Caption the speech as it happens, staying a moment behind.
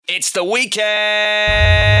It's the weekend!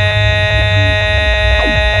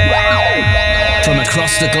 From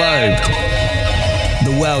across the globe,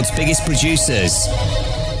 the world's biggest producers,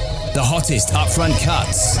 the hottest upfront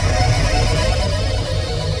cuts.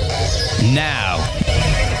 Now,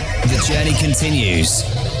 the journey continues.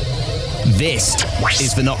 This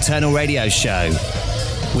is the Nocturnal Radio Show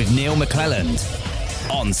with Neil McClelland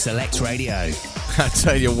on Select Radio. I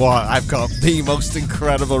tell you what, I've got the most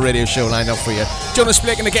incredible radio show lined up for you. Jonas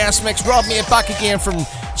Blake in the guest mix, Rob Mate back again from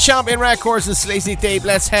Champion Records and Sleazy Deep.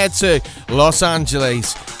 Let's head to Los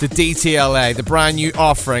Angeles, to DTLA, the brand new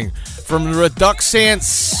offering from Redux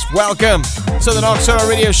Saints. Welcome to the Nocturnal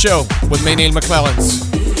Radio Show with me, Neil McClelland.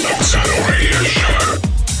 Nocturnal Radio Show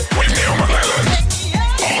with Neil McClelland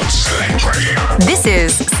on Select Radio. This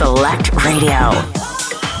is Select Radio.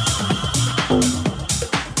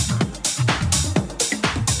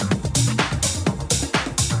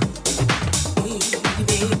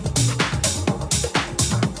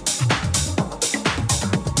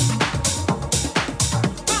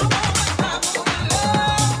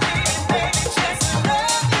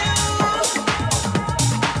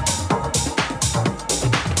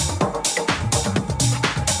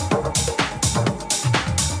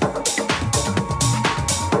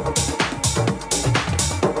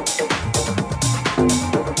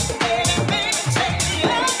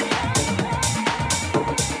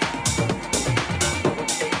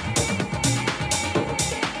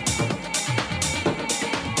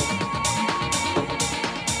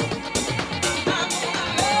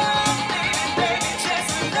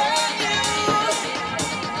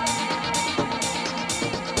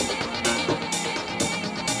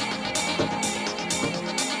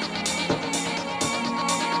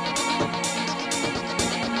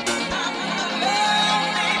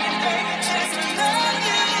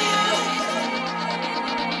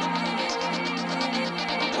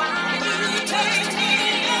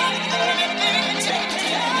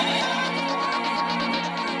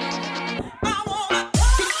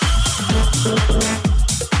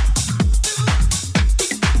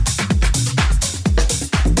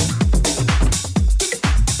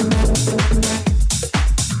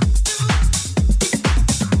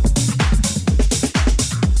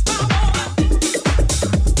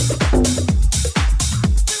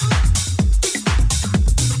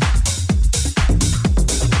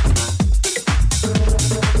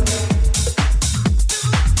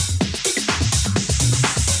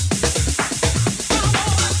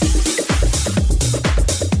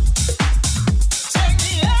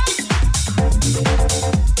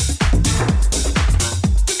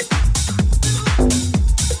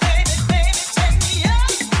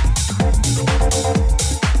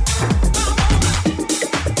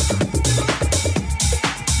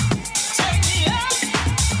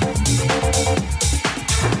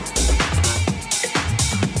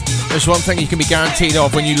 There's one thing you can be guaranteed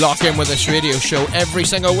of when you lock in with this radio show every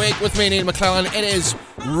single week with me, Neil McClelland. It is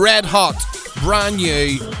red hot, brand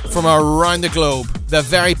new from around the globe. The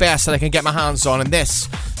very best that I can get my hands on. And this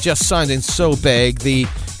just sounding so big. The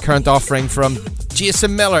current offering from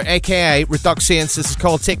Jason Miller, aka Redux Saints. This is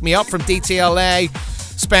called Take Me Up from DTLA.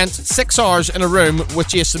 Spent 6 hours in a room with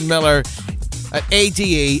Jason Miller at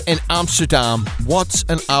ADE in Amsterdam. What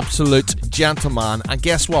an absolute gentleman. And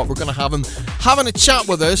guess what? We're going to have him having a chat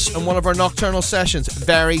with us in one of our nocturnal sessions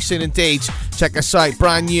very soon indeed. Check us out,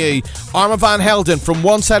 brand new. Armand Van Helden from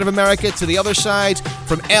one side of America to the other side,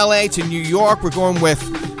 from LA to New York. We're going with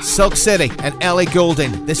Silk City and Ellie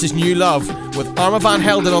Goulding. This is New Love with Armand Van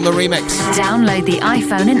Helden on the remix. Download the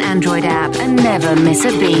iPhone and Android app and never miss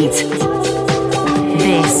a beat.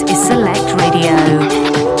 This is Select Radio.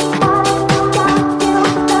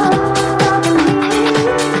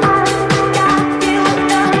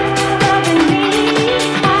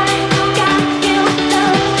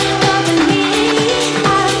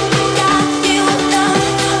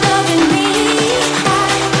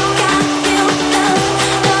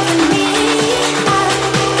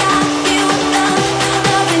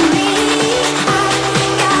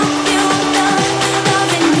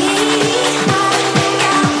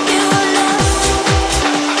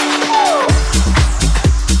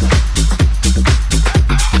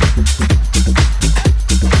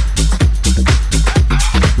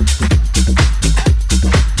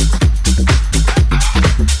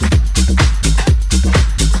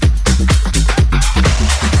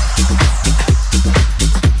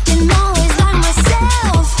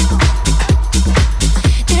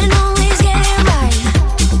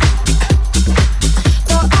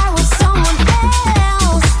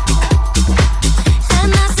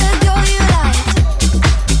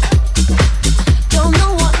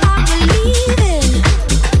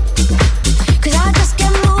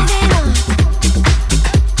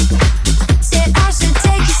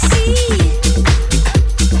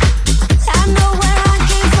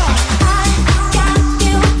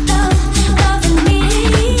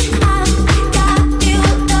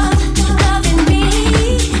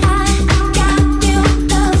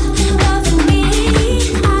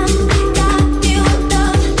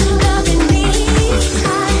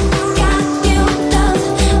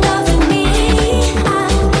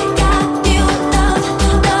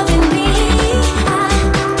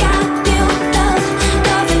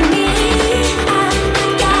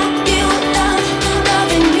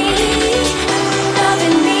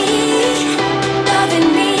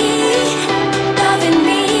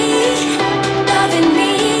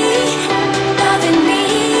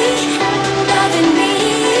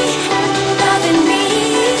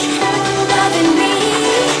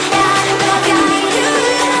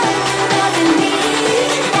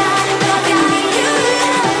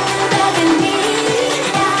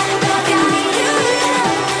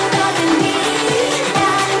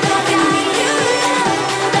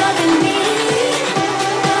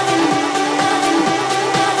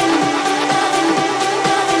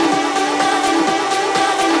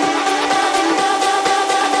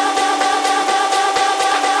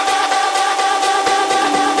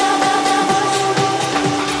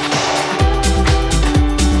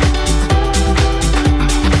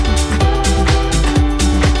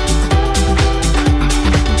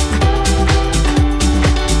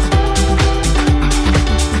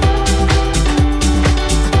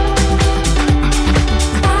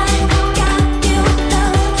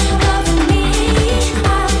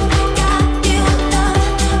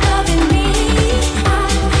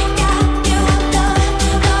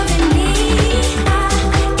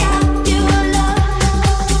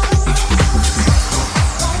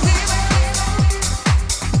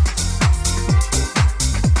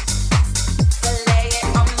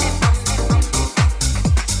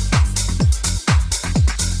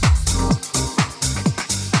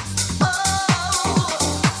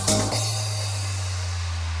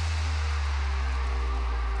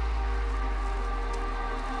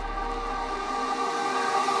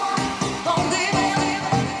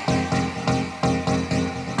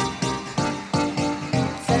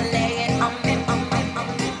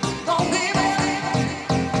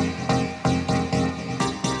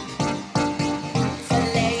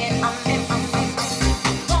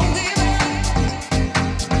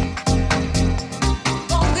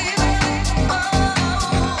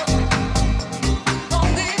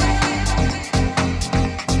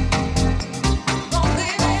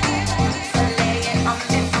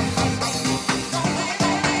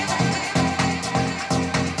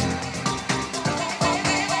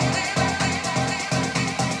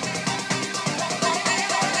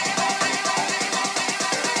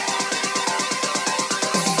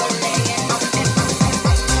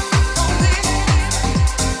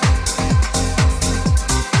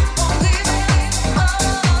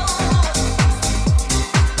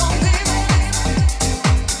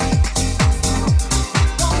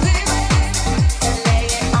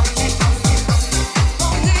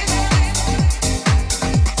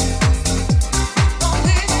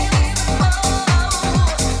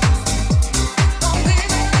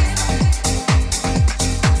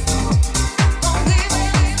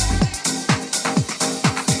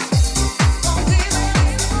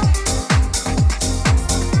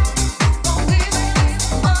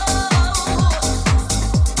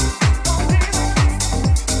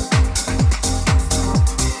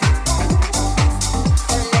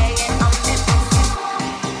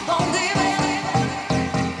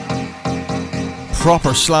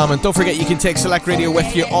 proper slamming. Don't forget you can take Select Radio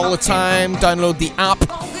with you all the time. Download the app,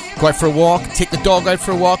 go out for a walk, take the dog out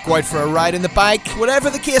for a walk, go out for a ride in the bike,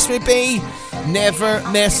 whatever the case may be. Never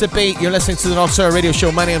miss a beat. You're listening to the North Soul Radio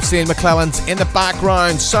Show. My name's Ian McClelland. In the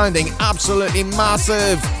background, sounding absolutely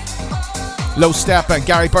massive, Low Step and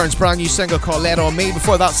Gary Burns' brand new single called Let On Me.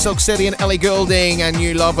 Before that, Silk City and Ellie Goulding and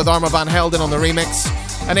New Love with Armand Van Helden on the remix.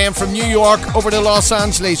 And then from New York over to Los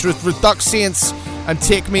Angeles with Redux Saints and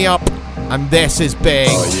Take Me Up. And this is big.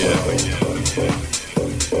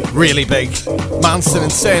 Really big. Manson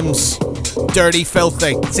and Sims. Dirty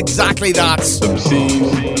Filthy. It's exactly that.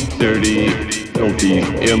 Obscene, dirty, filthy,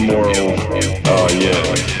 immoral. Oh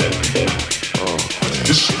yeah.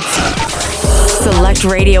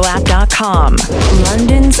 SelectRadioApp.com,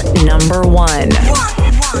 London's #1.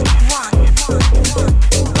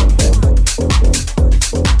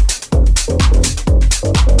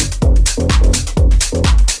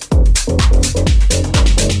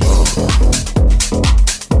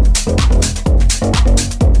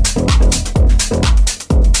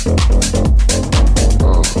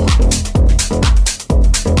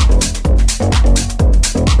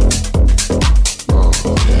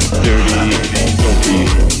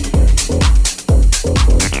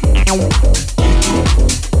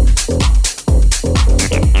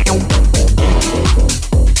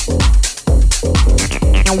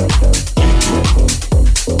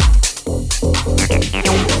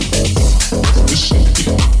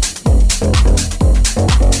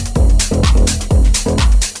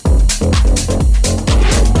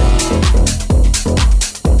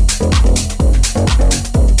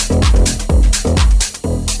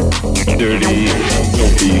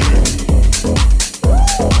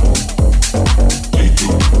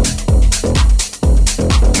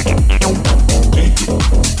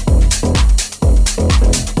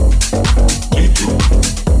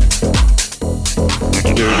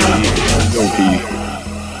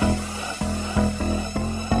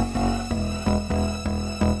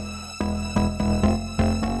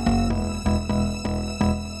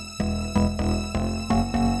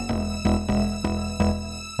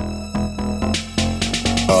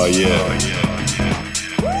 Oh yeah.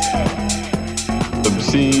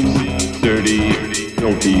 Obscene, dirty,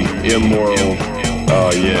 filthy, immoral.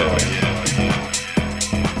 Oh yeah.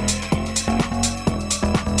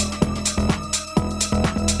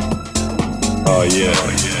 Oh yeah.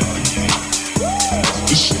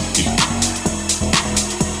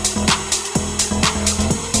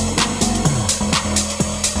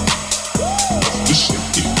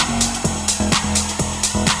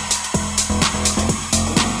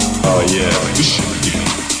 Oh yeah.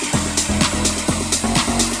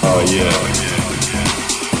 Oh yeah.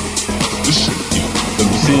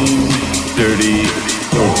 Obscene, dirty,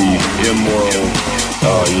 filthy, immoral.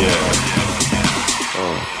 Oh yeah.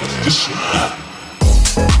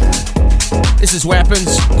 This is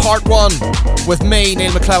Weapons, part 1, with me,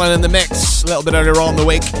 Neil McClelland, in the mix. A little bit earlier on in the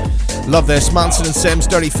week. Love this. Manson and Sims,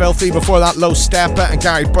 Dirty Filthy. Before that, Low Steppa and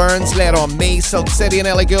Gary Burns, Let On Me, Silk City and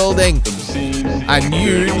Ellie Goulding. And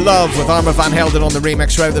New Love with Armand Van Helden on the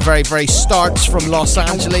remix right at the very, very start from Los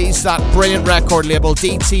Angeles. That brilliant record label,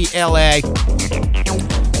 DTLA.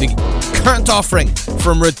 The current offering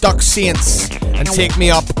from Redux Saints and Take Me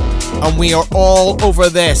Up. And we are all over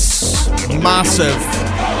this. Massive.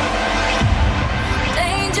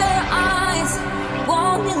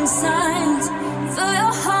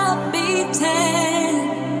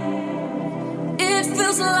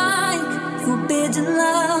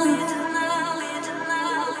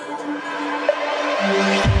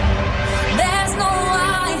 There's no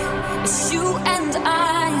lie, it's you and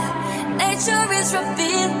I. Nature is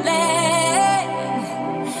revealing,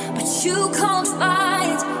 but you can't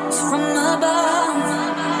fight from above.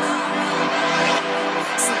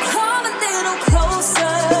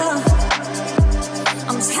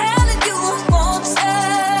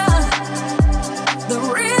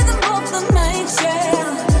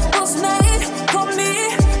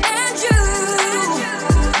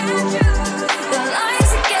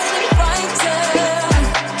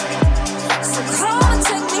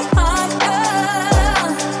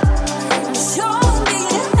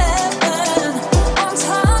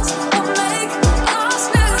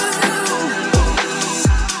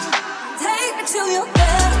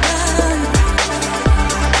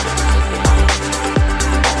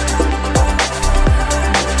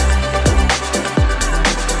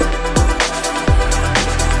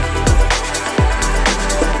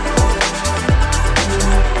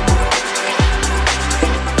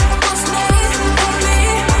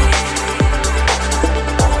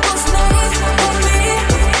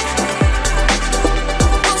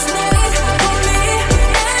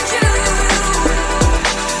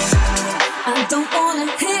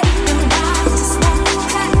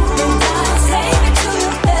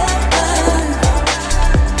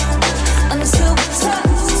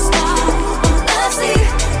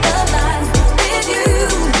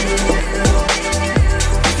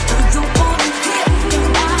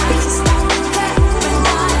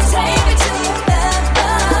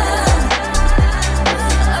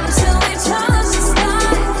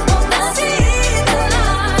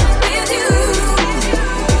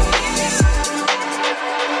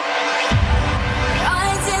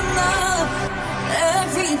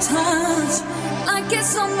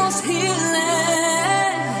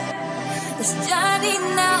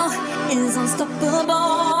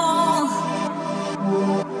 unstoppable.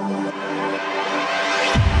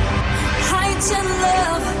 Heights and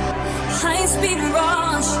love, high speed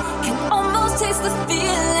rush, can almost taste the feeling.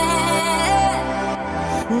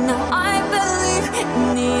 Now I believe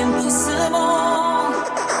in the impossible.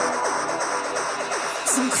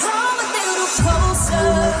 So come a little closer.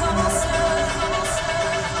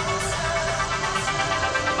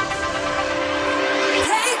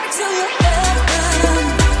 Take me to your heaven.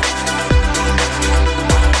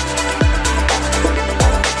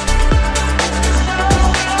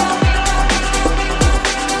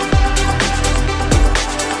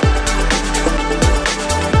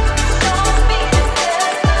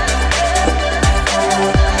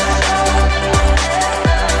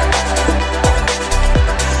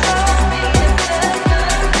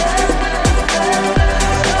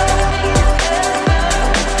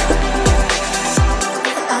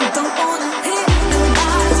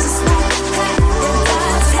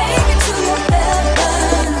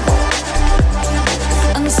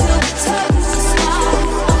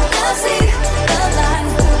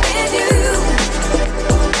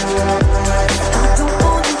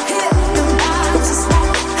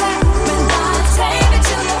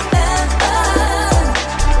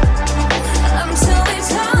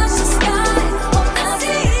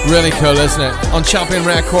 Really cool, isn't it? On Champion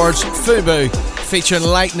Records, Fubu featuring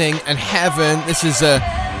Lightning and Heaven. This is a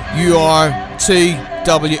UR2WO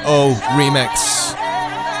remix.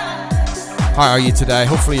 How are you today?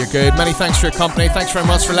 Hopefully you're good. Many thanks for your company. Thanks very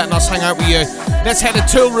much for letting us hang out with you. Let's head to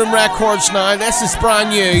Tool Room Records now. This is brand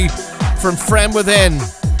new from Friend Within,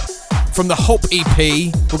 from the Hope EP.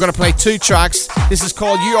 We're going to play 2 tracks. This is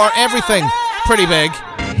called You Are Everything. Pretty big.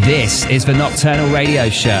 This is the Nocturnal Radio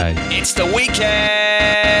Show. It's the weekend.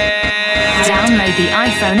 Download the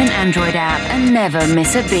iPhone and Android app and never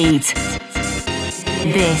miss a beat.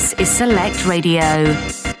 This is Select Radio.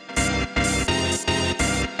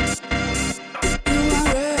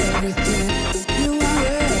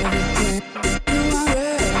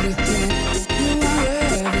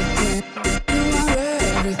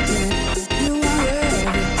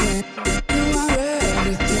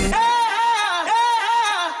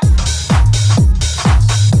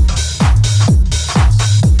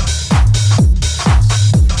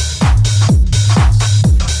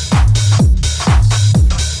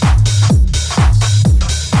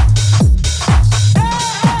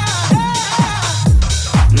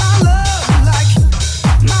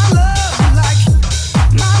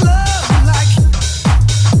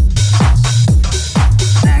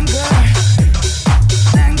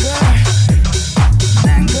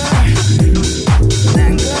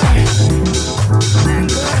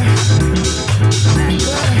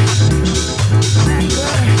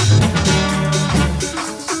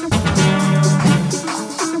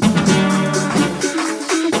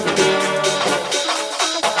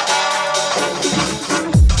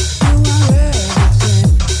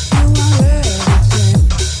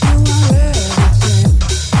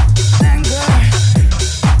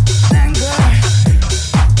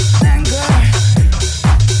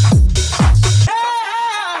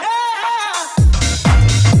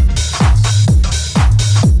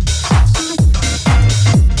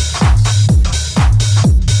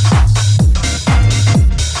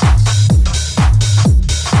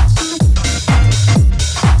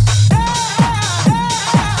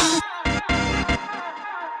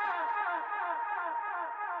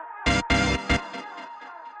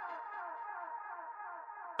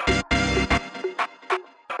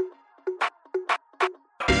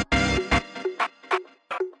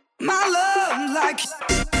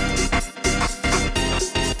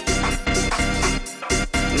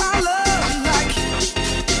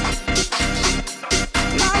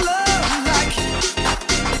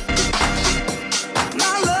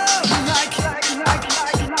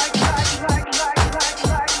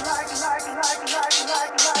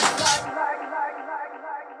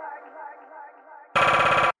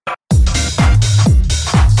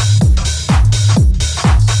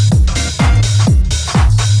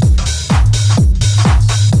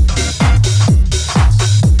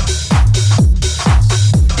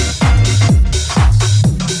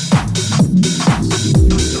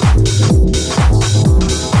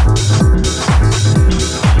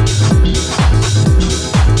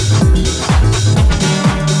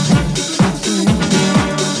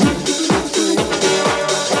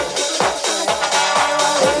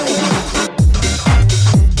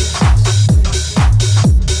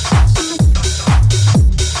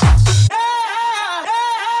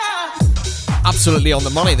 Absolutely on the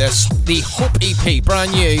money, this. The Hope EP,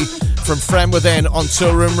 brand new from Friend Within on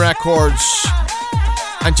Tool Room Records.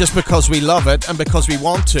 And just because we love it and because we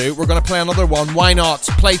want to, we're going to play another one. Why not?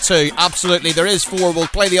 Play two. Absolutely. There is four. We'll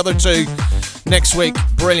play the other two next week.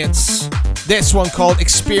 Brilliance. This one called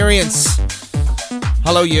Experience.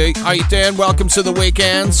 Hello, you. How you doing? Welcome to the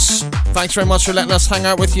weekends. Thanks very much for letting us hang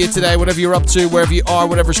out with you today, whatever you're up to, wherever you are,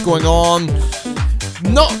 whatever's going on.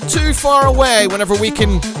 Not too far away whenever we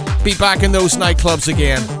can be back in those nightclubs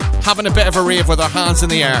again, having a bit of a rave with our hands in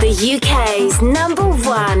the air. The UK's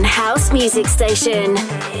 #1 house music station.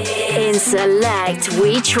 In Select,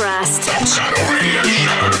 we trust. Top Channel Radio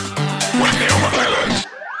Show with Neil McClelland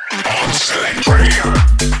on Select Radio.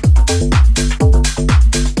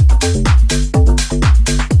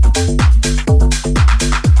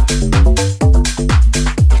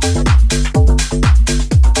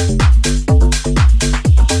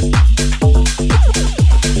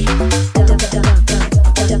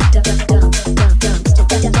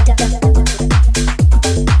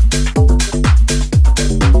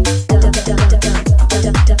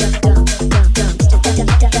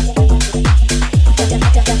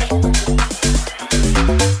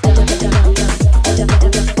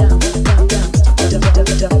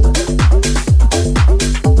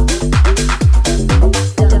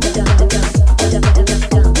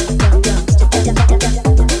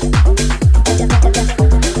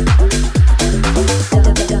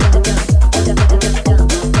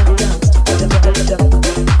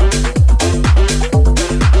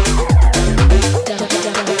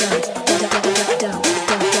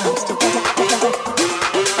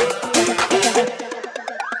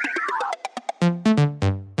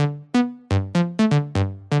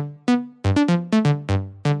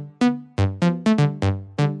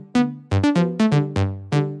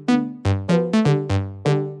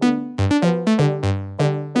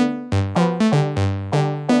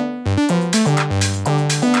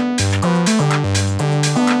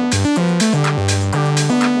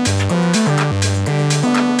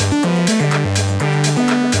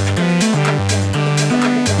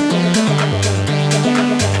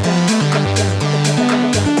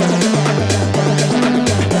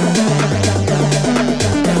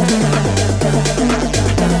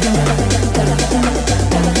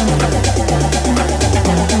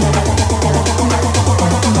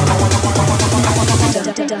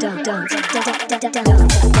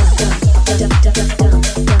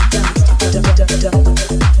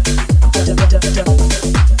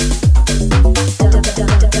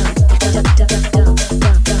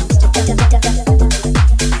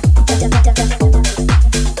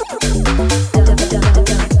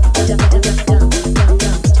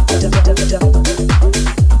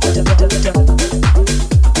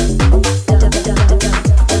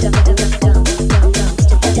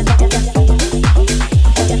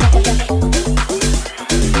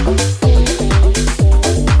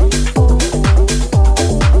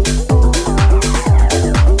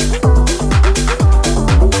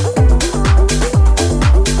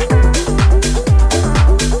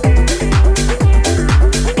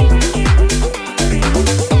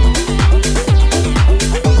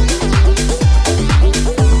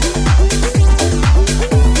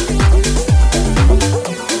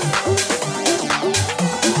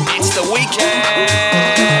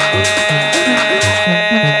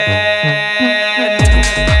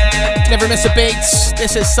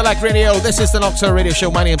 This is Select Radio. This is the Nocturnal Radio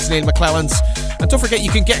Show. My name's Neil McClelland. And don't forget, you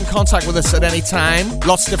can get in contact with us at any time.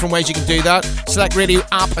 Lots of different ways you can do that. Select Radio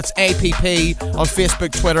app, it's APP, on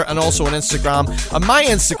Facebook, Twitter, and also on Instagram. And my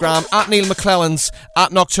Instagram, at Neil McClelland's,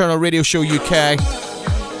 at Nocturnal Radio Show UK.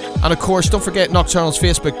 And of course, don't forget Nocturnal's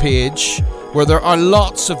Facebook page, where there are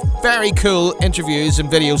lots of very cool interviews and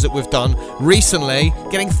videos that we've done recently,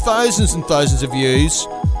 getting thousands and thousands of views.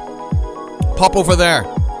 Pop over there.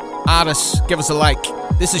 Add us, give us a like.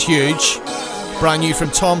 This is huge. Brand new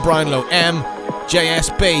from Tom Brownlow,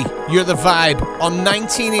 MJSB. You're the Vibe on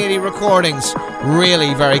 1980 recordings.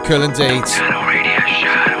 Really very cool indeed.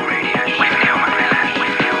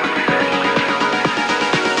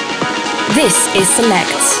 This is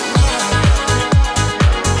Select.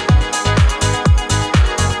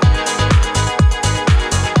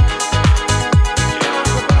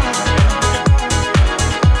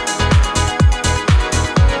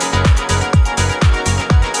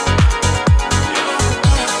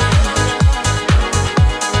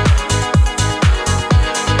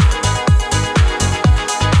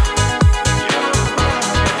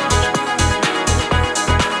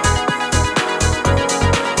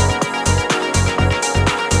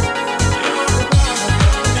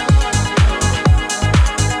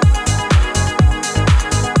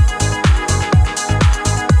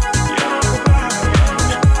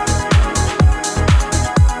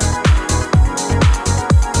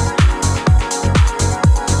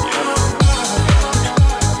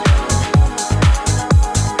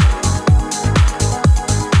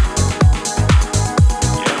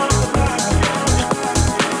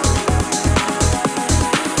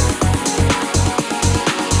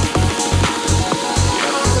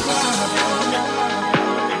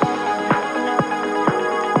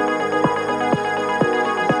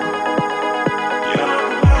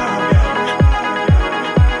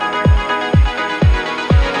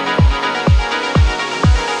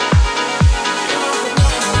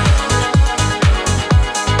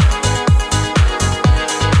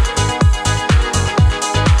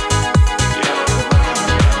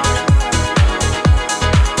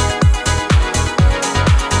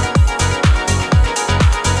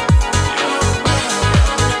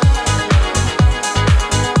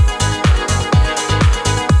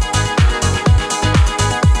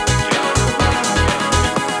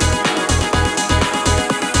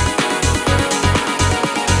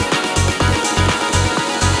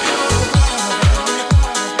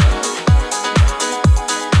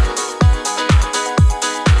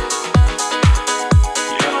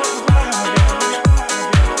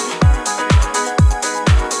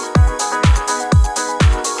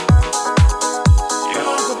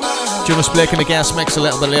 Jonas Blake in the guest mix a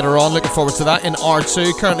little bit later on. Looking forward to that in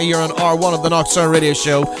R2. Currently you're on R1 of the Nocturne Radio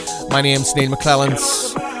Show. My name's Neil McClelland.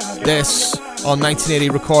 This on 1980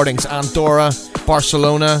 Recordings. Andorra,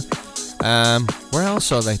 Barcelona. Where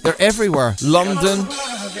else are they? They're everywhere. London.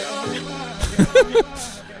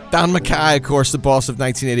 Dan Mackay, of course, the boss of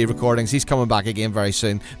 1980 Recordings. He's coming back again very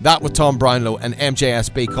soon. That with Tom Brownlow and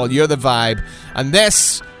MJSB called You're the Vibe. And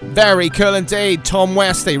this, very cool indeed, Tom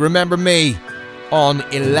Westy, Remember Me, on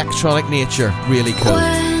Electronic Nature. Really cool.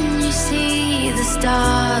 When you see the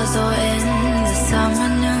stars or in the summer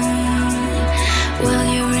noon, will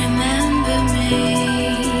you remember me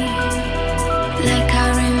like I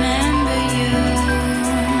remember you?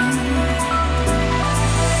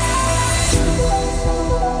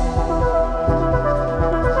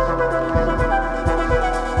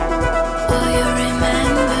 Will you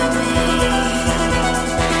remember me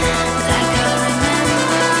like I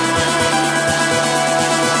remember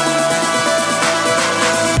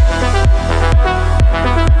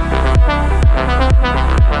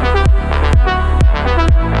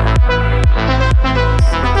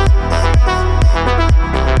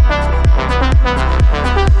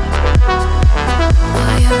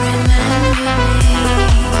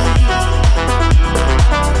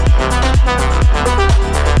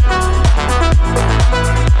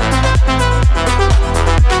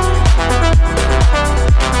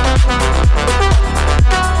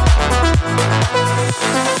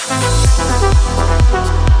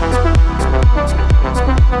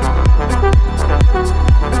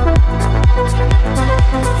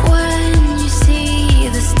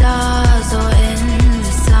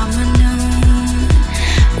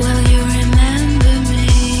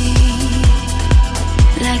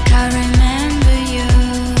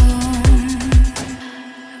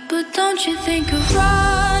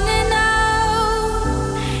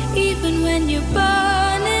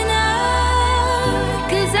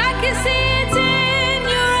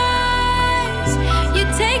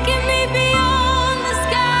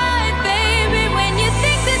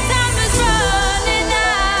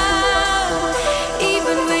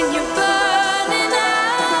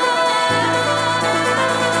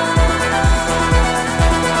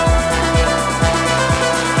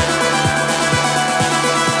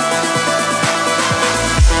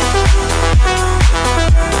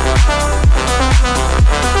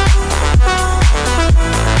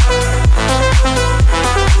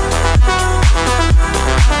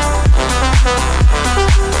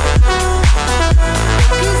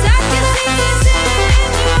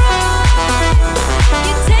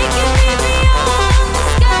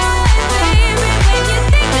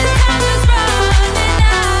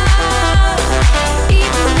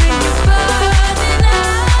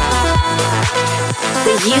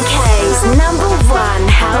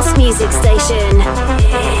music station.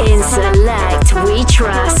 In Select, we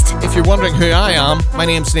trust. If you're wondering who I am, my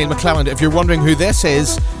name's Neil McClelland. If you're wondering who this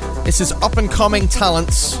is up-and-coming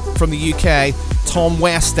talents from the UK, Tom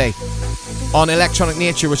Westy, on Electronic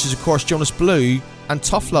Nature, which is, of course, Jonas Blue and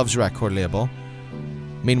Tough Love's record label.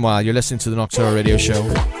 Meanwhile, you're listening to the Nocturne Radio Show.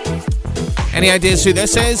 Any ideas who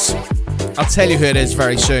this is? I'll tell you who it is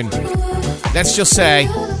very soon. Let's just say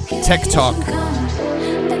TikTok.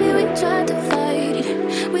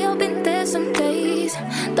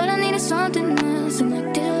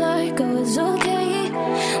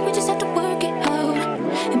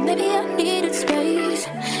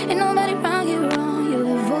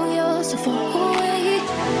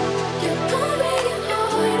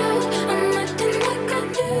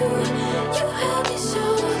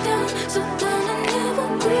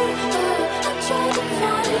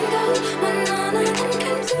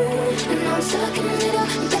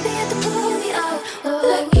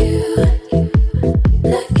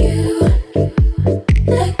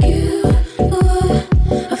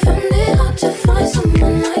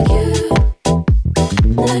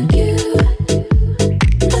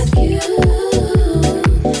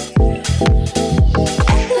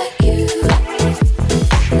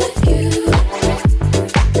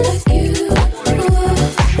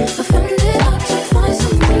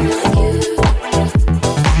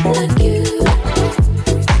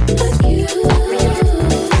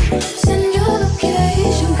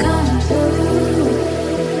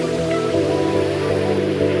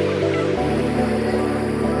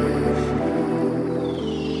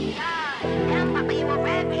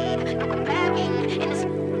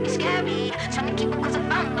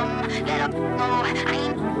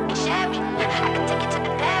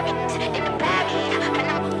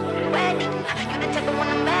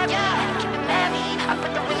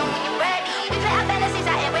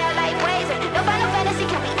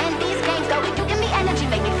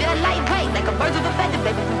 like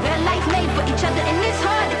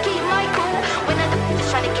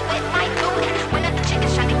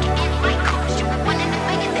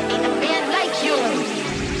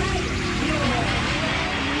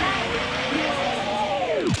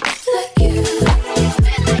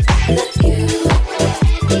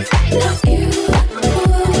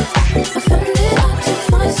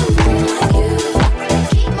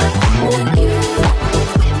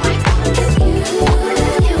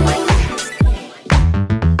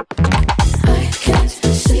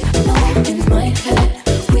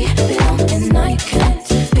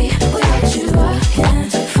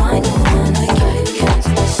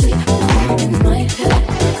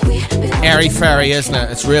very fairy, isn't it?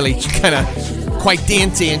 It's really kind of quite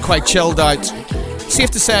dainty and quite chilled out. Safe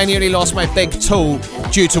to say I nearly lost my big toe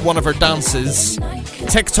due to one of her dances.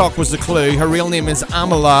 TikTok was the clue. Her real name is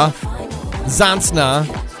Amala Zansna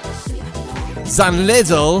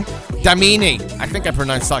Zanlidl Damini. I think I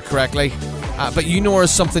pronounced that correctly. But you know her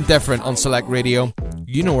as something different on Select Radio.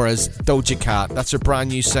 You know her as Doja Cat. That's her brand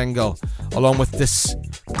new single, along with this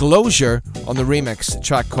Glosure on the remix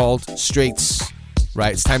track called Streets.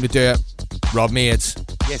 Right, it's time to do it. Rob Maids.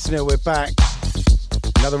 Yes, Neil, we're back.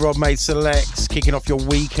 Another Rob Made Selects, kicking off your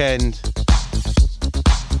weekend.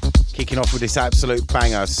 Kicking off with this absolute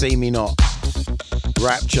banger, See Me Not.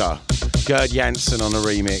 Rapture, Gerd Janson on the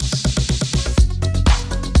remix.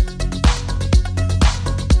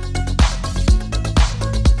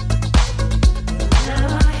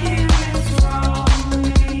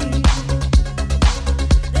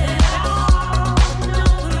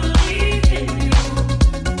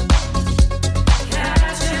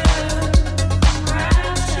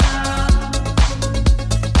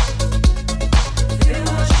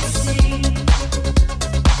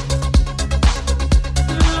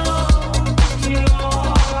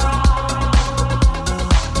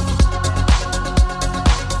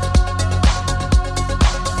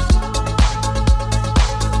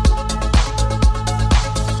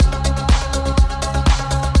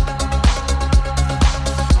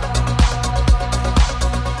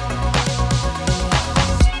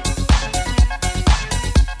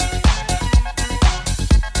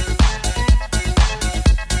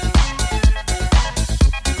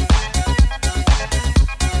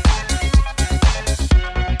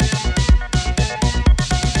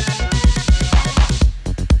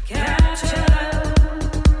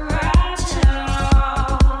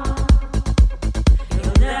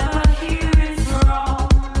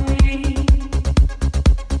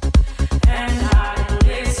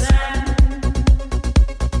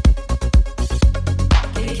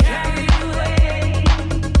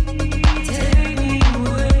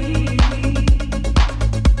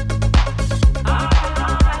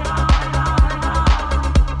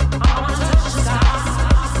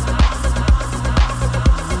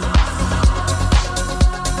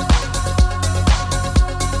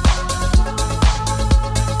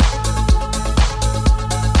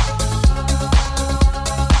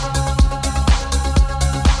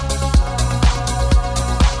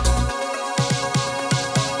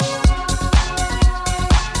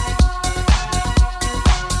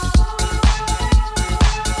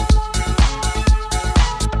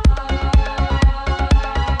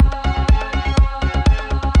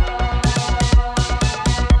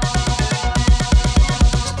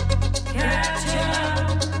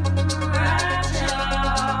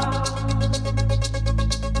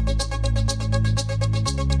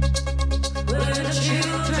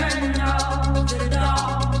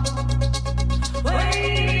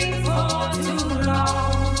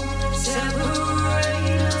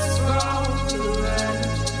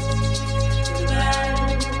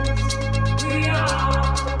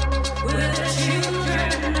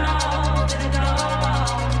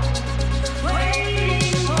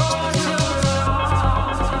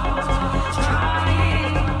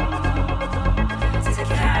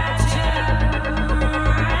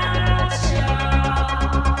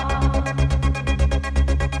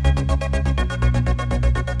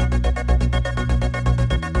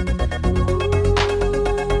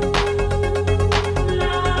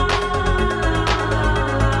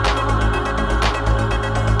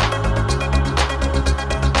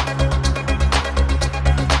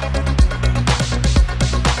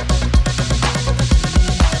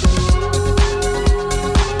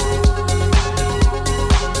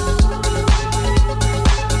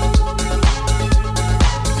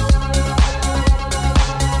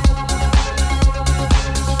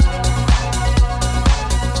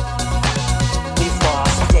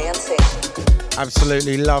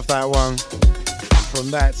 Absolutely love that one. From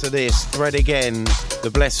that to this, Thread Again, the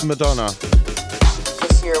Blessed Madonna.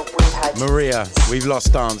 This year we've had Maria, We've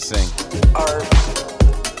Lost Dancing. Our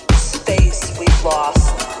space, we've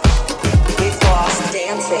lost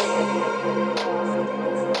dancing.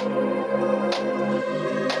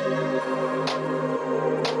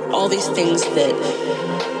 All these things that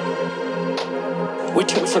we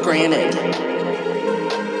took for granted.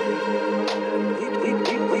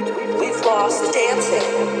 We've lost dancing.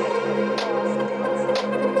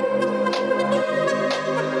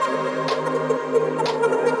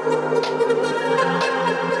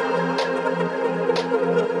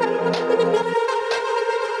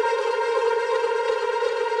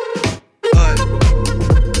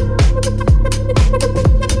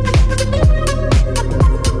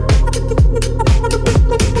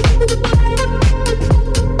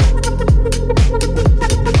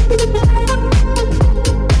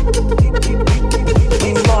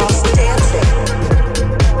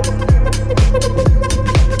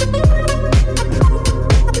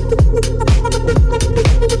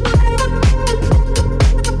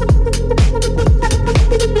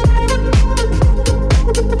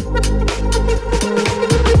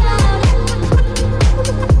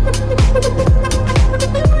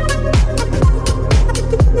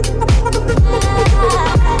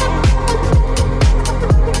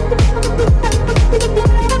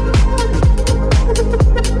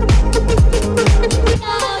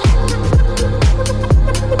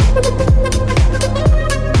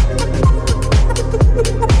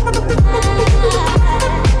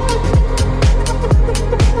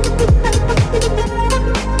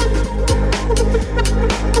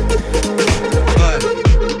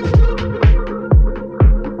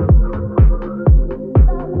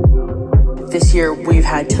 this year we've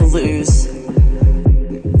had to lose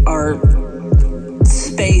our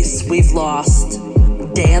space, we've lost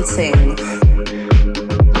dancing.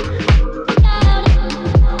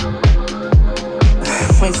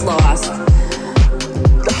 We've lost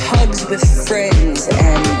the hugs with friends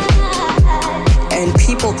and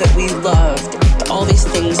people that we loved, all these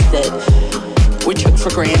things that we took for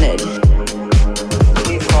granted.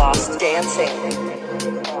 We've lost dancing.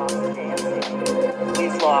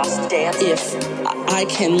 We've lost dancing. If I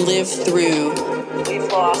can live through,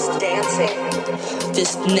 we've lost dancing.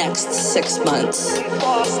 This next 6 months, we've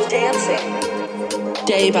lost dancing.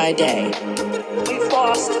 Day by day, we've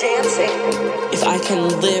lost dancing. If I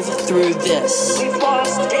can live through this, we've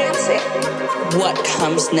lost dancing. What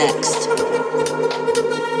comes next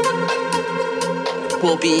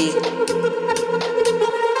will be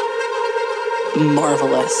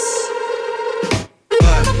marvelous.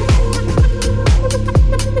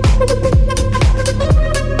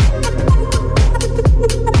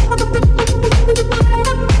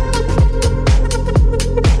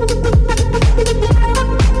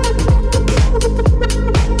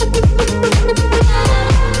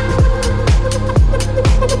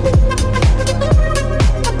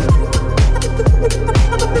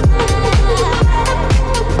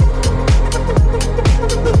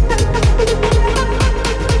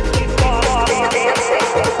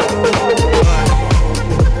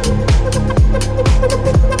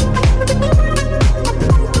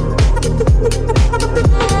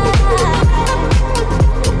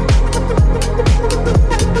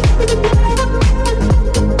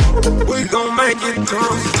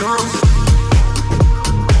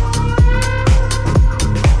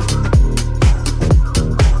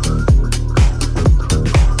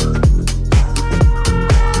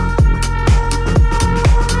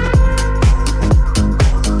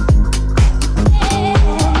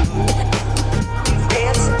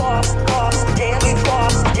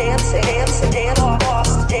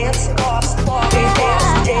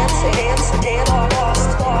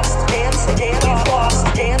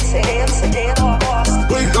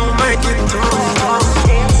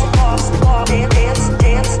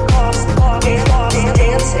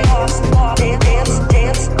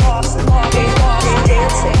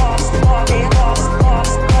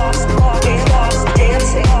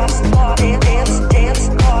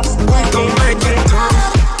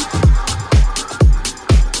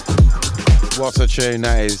 What a tune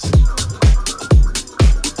that is.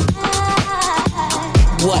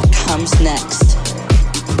 What comes next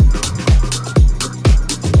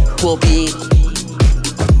will be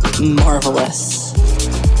marvelous.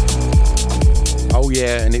 Oh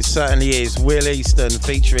yeah, and it certainly is. Will Easton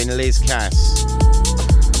featuring Liz Cass.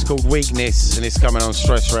 It's called Weakness and it's coming on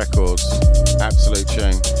Stress Records. Absolute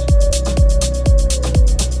tune.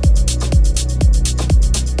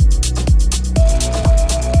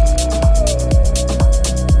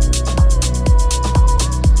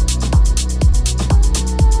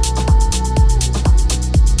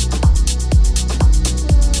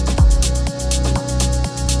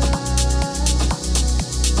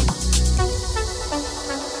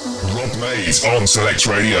 On Select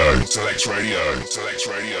Radio. Select Radio. Select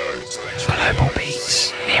Radio. Select Radio. Global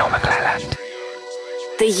Beats. Neil McClelland.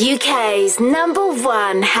 The UK's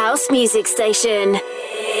 #1 house music station.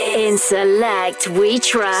 In Select, we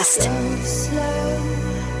trust. So slow,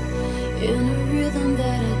 in a rhythm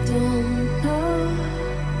that I don't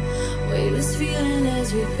know. Weightless feeling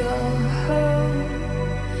as we go.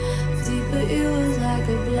 Deeper, it was like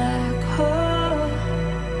a black hole.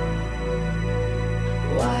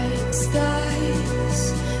 White skies,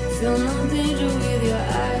 feel no danger with your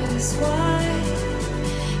eyes wide.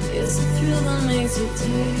 It's a thrill that makes you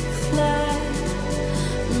take flight.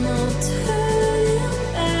 No turning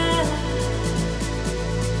back.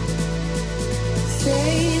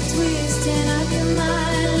 Fate twisting up your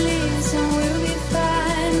mind, leaves and we'll be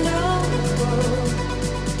fine. Don't go.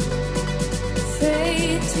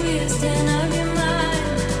 Fate twisting up your mind.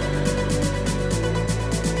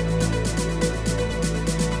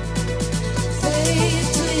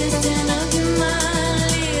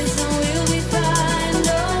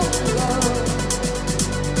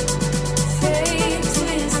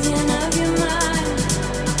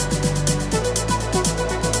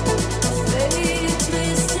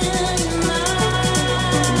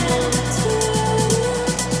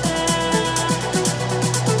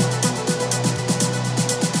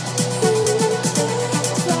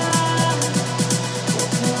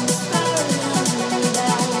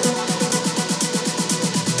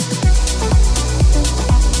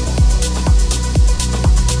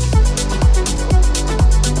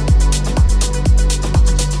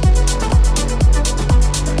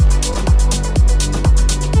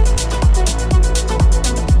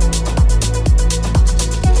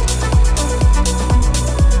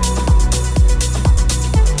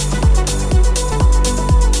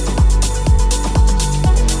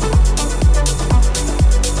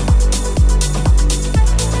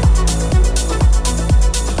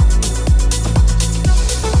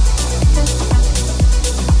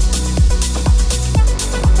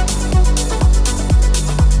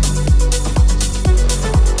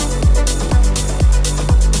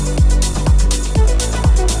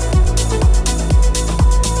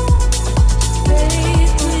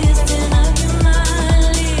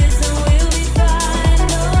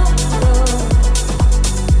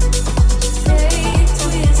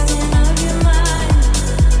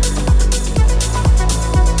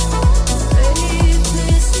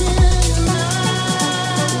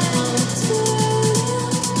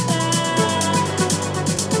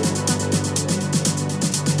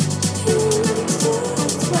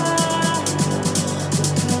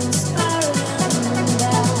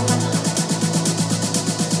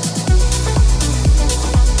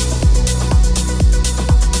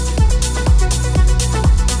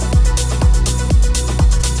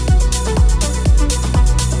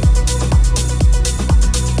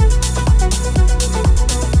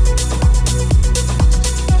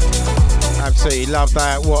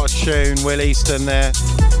 Love that. What a tune. Will Easton there.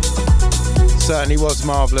 Certainly was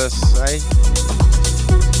marvellous, eh?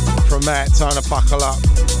 From that, time to buckle up.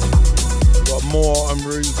 Got Moore and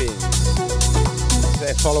Rubins.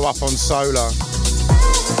 Their follow up on Solar.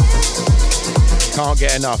 Can't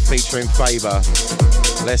Get Enough featuring Faber.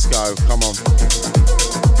 Let's go. Come on.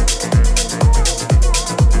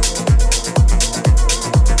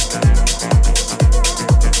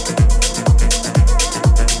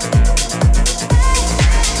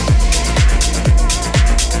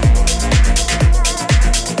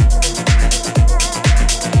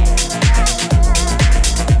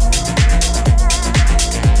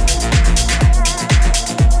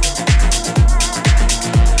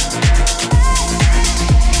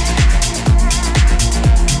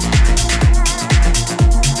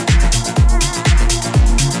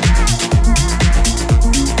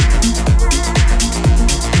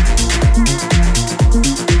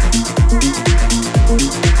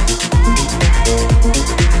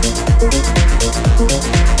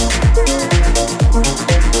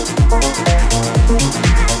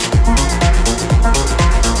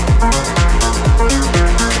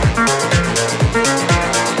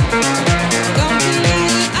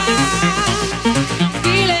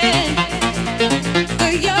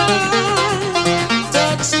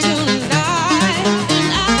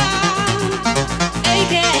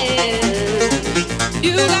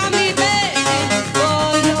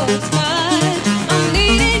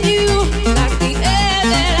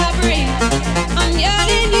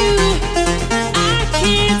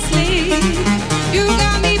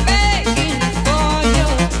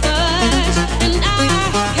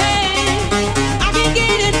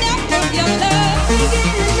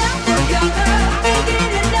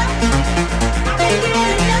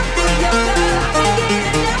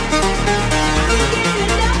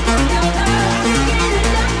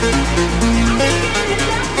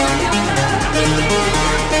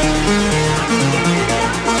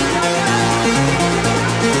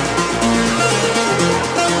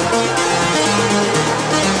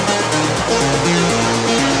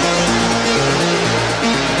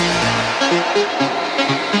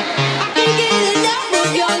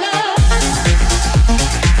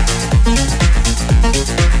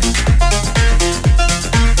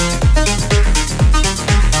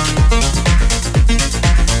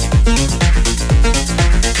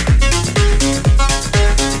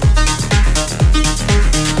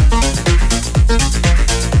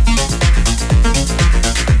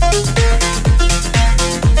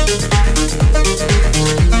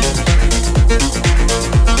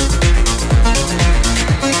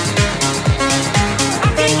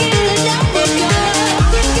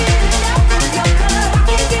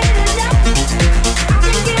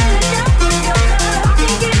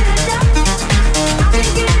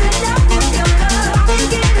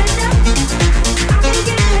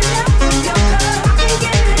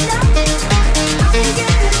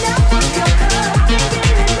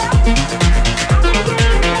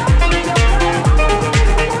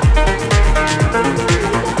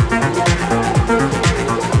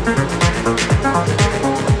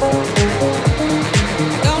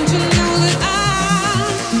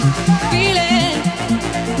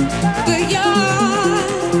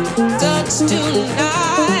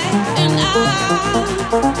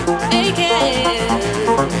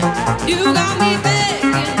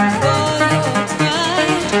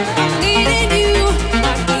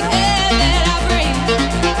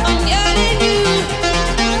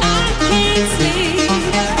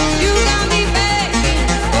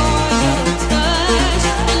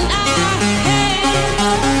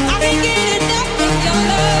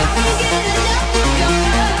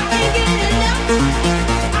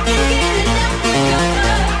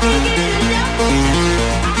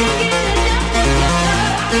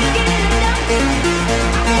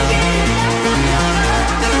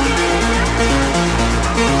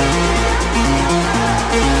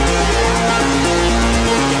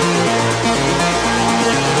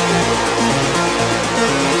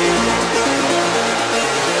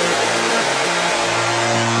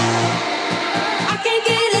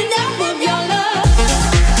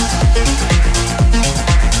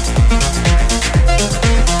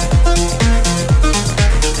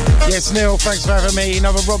 Thanks for having me.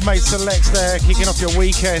 Another Rob May Selects there, kicking off your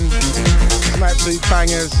weekend. Some absolute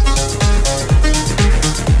bangers.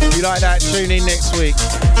 If you like that, tune in next week.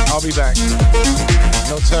 I'll be back.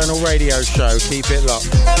 Nocturnal Radio Show. Keep it locked.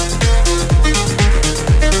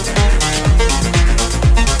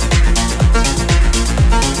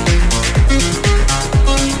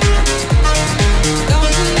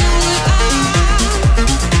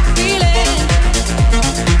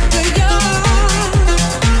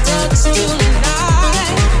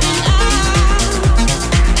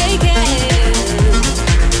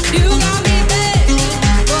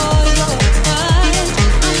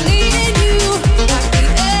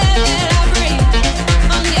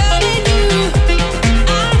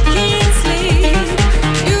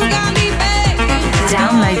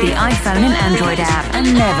 iPhone and Android app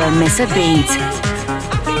and never miss a beat.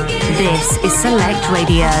 This is Select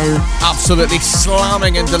Radio. Absolutely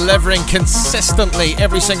slamming and delivering consistently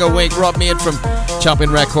every single week. Rob Mead from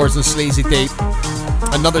Champion Records and Sleazy Deep.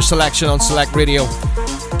 Another selection on Select Radio.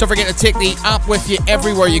 Don't forget to take the app with you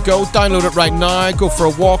everywhere you go. Download it right now. Go for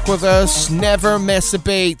a walk with us. Never miss a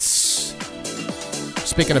beat.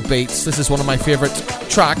 Speaking of beats, this is one of my favourite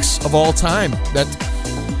tracks of all time that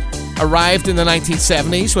arrived in the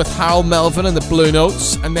 1970s with Harold Melvin and the Blue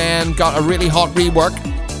Notes, and then got a really hot rework,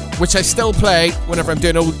 which I still play whenever I'm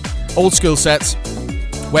doing old school sets.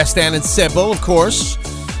 West End and Sybil, of course,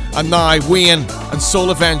 and now Wayne and Soul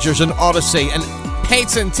Avengers and Odyssey, and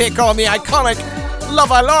Payton take on the iconic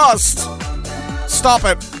Love I Lost. Stop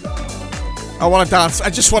it. I want to dance. I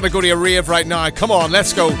just want to go to a rave right now. Come on,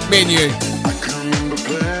 let's go. Me and you.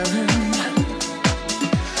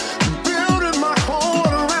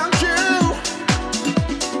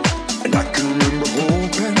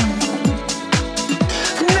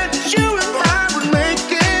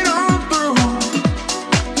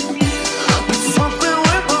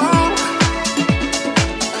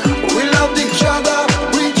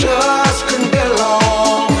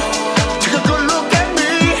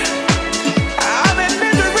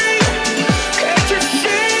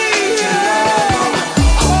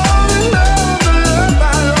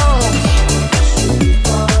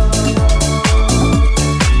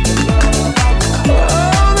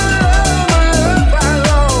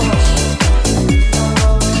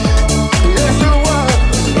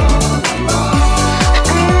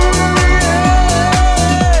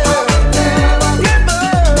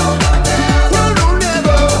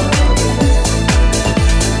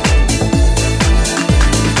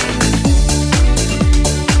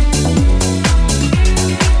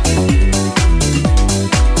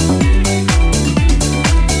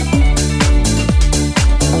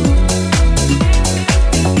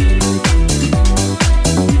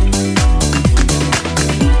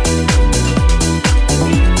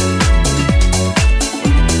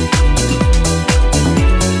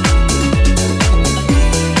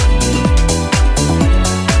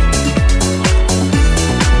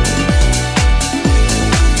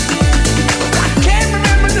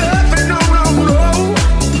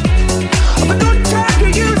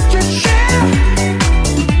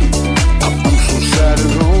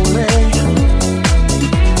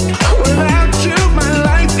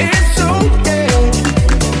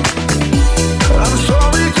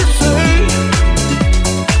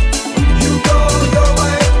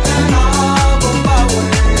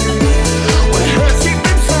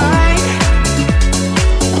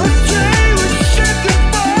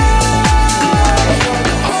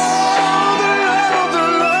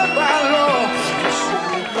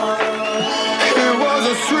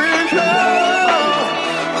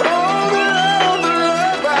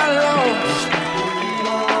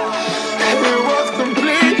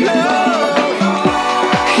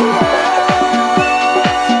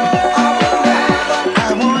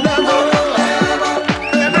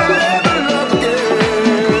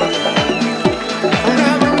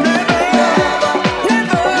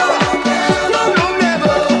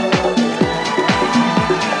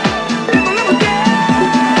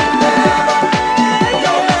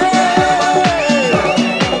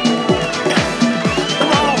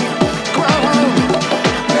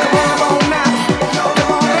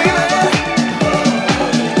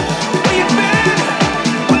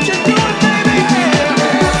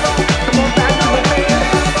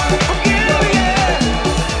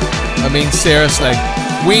 Seriously.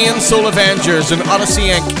 Wayne, Soul Avengers and Odyssey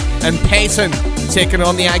Inc. and Payton taking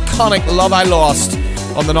on the iconic Love I Lost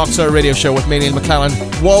on the Knoxer Radio Show with me, Neil McClellan.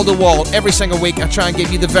 Wall to wall, every single week I try and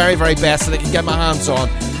give you the very, very best that I can get my hands on.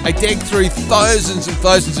 I dig through thousands and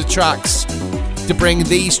thousands of tracks to bring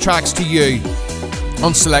these tracks to you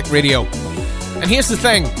on Select Radio. And here's the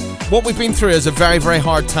thing, what we've been through is a very, very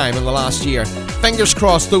hard time in the last year. Fingers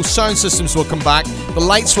crossed those sound systems will come back, the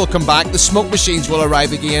lights will come back, the smoke machines will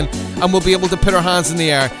arrive again, and we'll be able to put our hands in the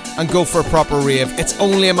air and go for a proper rave. It's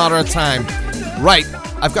only a matter of time. Right,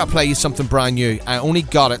 I've got to play you something brand new. I only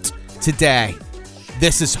got it today.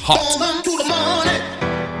 This is hot. What's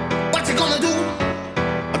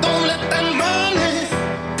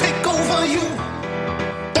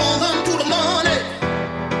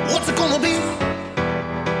it gonna be?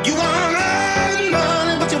 You wanna earn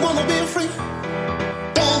money, but you wanna be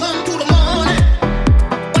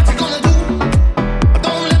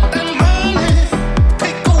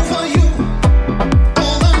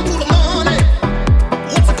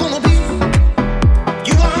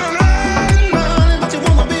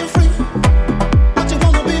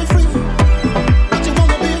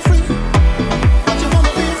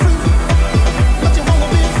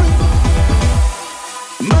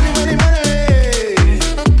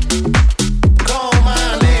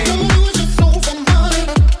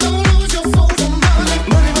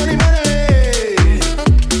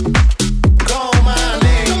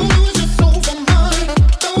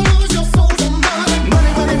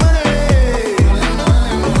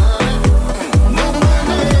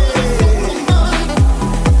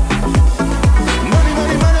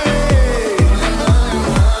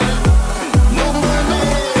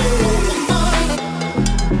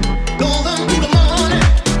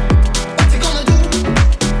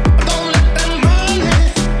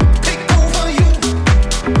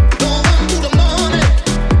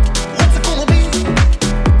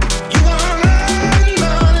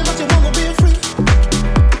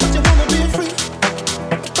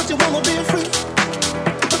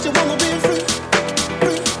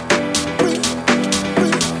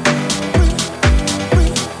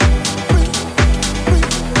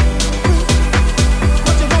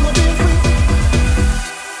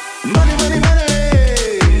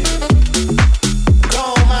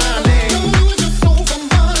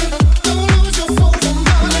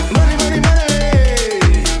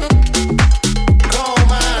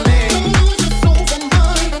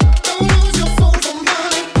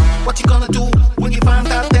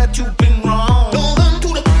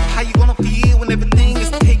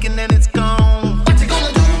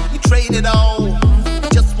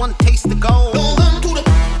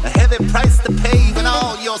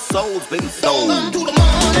soul's been sold.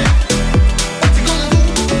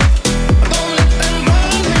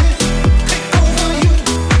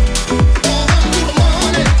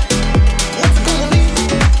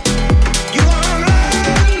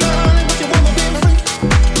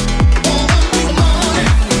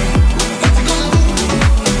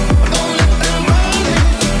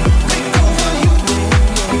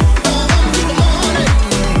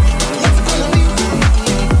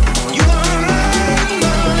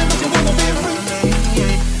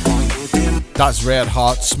 That's Red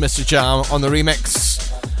Hot's Mr. Jam on the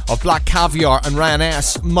remix of Black Caviar and Ryan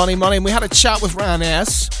S. Money Money. And we had a chat with Ryan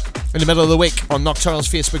S. in the middle of the week on Nocturnal's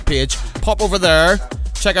Facebook page. Pop over there,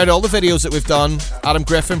 check out all the videos that we've done. Adam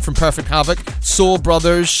Griffin from Perfect Havoc, Soul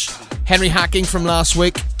Brothers, Henry Hacking from last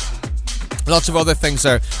week. Lots of other things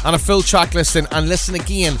there. And a full track listing and listen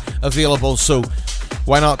again available. So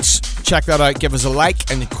why not check that out, give us a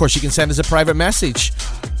like, and of course you can send us a private message.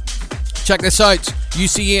 Check this out,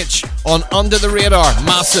 UCH on Under the Radar,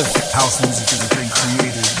 massive. House music is a thing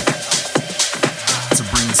created to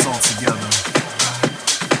bring us all together.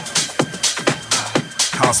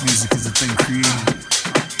 House music is a thing created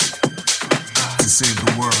to save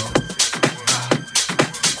the world.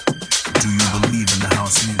 Do you believe in the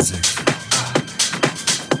house music?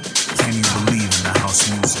 Can you believe in the house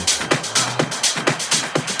music?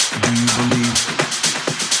 Do you believe?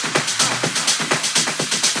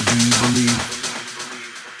 Do you believe?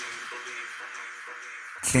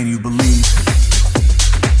 Can you believe?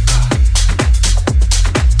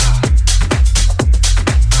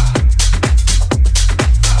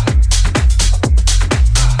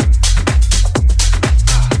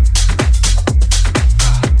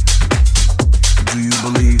 Do you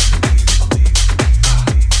believe?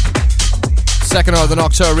 Second hour of the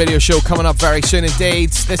Nocturnal Radio Show coming up very soon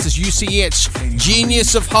indeed. This is UCH,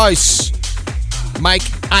 Genius of House. Mike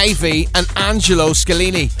Ivy and Angelo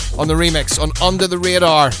Scalini on the remix on Under the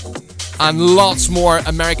Radar, and lots more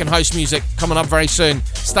American house music coming up very soon.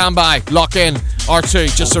 Stand by, lock in.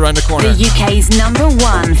 R2 just around the corner. The UK's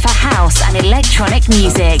 #1 for house and electronic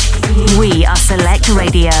music. We are Select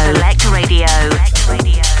Radio. Select Radio. Select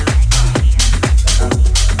Radio.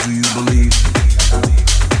 Do you believe?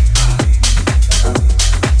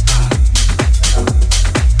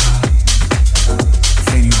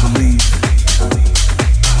 Can you believe?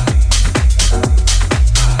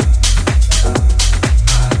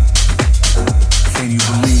 Can you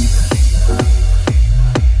believe?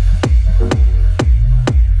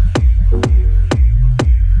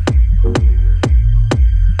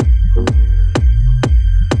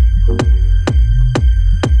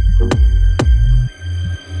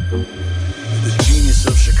 The genius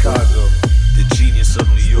of Chicago, the genius of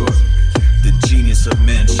New York, the genius of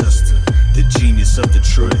Manchester, the genius of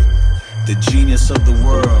Detroit, the genius of the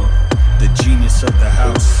world, the genius of the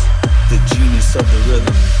house, the genius of the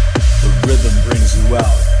rhythm. The rhythm brings you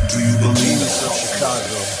out. Do you believe? The genius of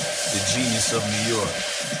Chicago, the genius of New York,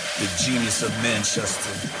 the genius of Manchester,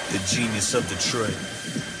 the genius of Detroit,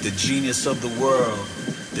 the genius of the world,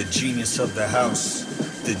 the genius of the house,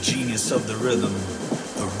 the genius of the rhythm.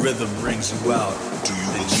 The rhythm brings you out. Do you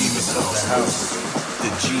the genius of the house, the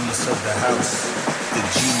genius of the house, the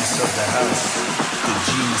genius of the house, the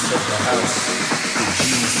genius of the house, the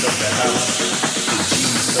genius of the house, the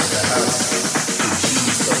genius of the house, the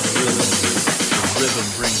genius of the rhythm. The rhythm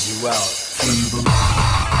brings you out. Can you believe?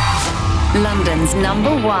 London's #1.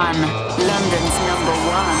 London's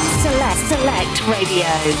 #1. Select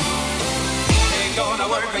Radio. Ain't gonna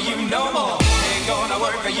work for you no more. Ain't gonna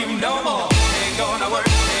work for you no more. Ain't gonna work.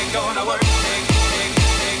 Ain't gonna work.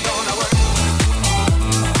 Ain't gonna work.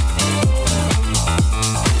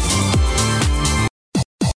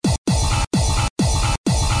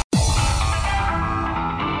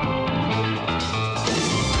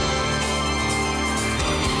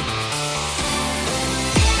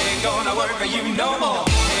 Ain't gonna work for you no more.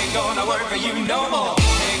 Ain't gonna work for you no more.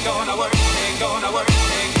 Ain't gonna work. Ain't gonna work.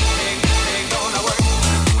 Ain't gonna work.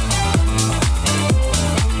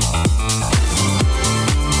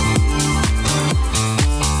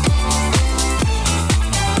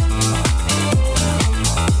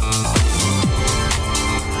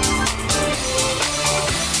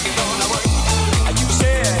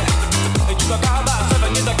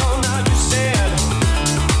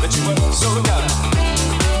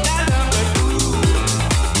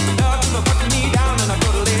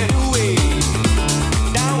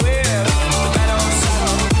 Down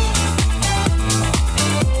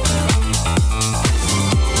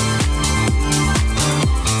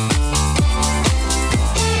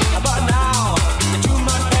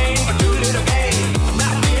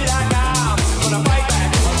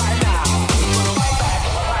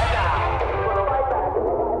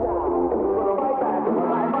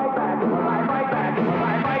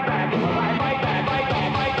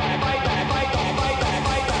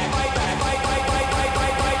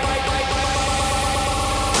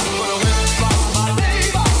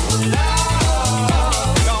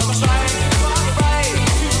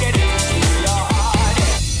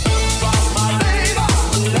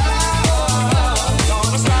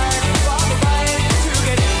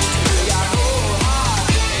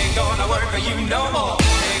you no more.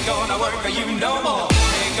 Ain't gonna work for you no more.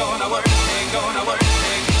 Ain't gonna work, ain't gonna work,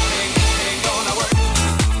 ain't gonna work.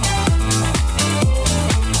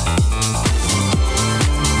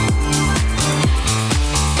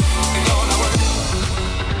 Ain't gonna work.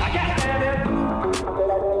 I can't stand it.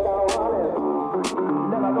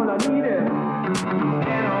 Never gonna need it.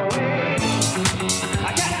 Can't always.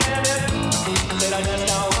 I can't stand it. Said I just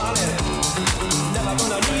don't want it. Never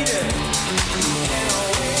gonna need it. Can't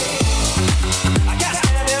always. I can't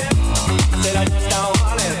stand it. Said I just don't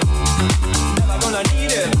want it. Never gonna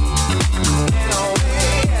need it. Can't always.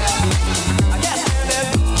 I can't stand it.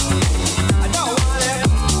 I don't want it.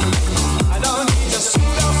 I don't need your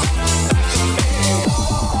pseudo satisfaction.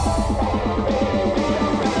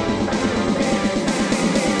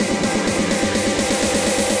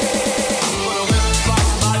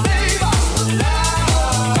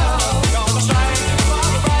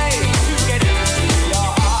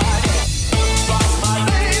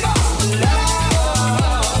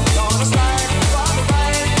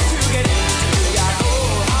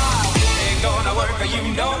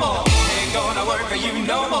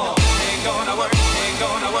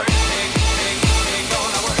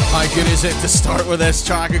 How good is it to start with this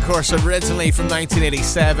track? Of course, originally from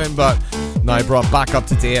 1987, but now brought back up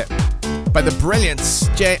to date by the brilliance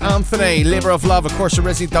Jay Anthony. Labour of Love, of course,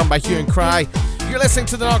 originally done by Hue and Cry. You're listening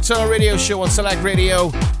to the Nocturnal Radio Show on Select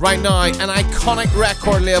Radio right now. An iconic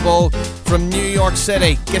record label from New York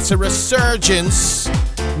City gets a resurgence,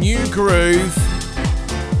 new groove.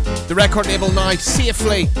 The record label now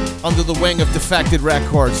safely under the wing of Defected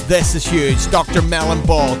Records. This is huge. Dr. Melon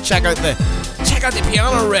Ball. Check out the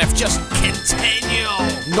piano riff. Just continue.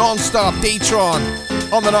 Non-stop D-Tron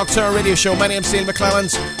on the Nocturnal Radio Show. My name's Neil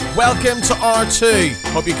McClelland. Welcome to R2.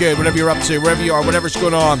 Hope you're good, whatever you're up to, wherever you are, whatever's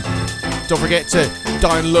going on. Don't forget to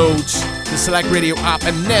download the Select Radio app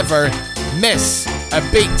and never miss a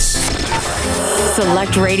beat.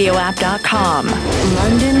 SelectRadioApp.com,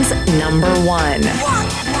 London's #1.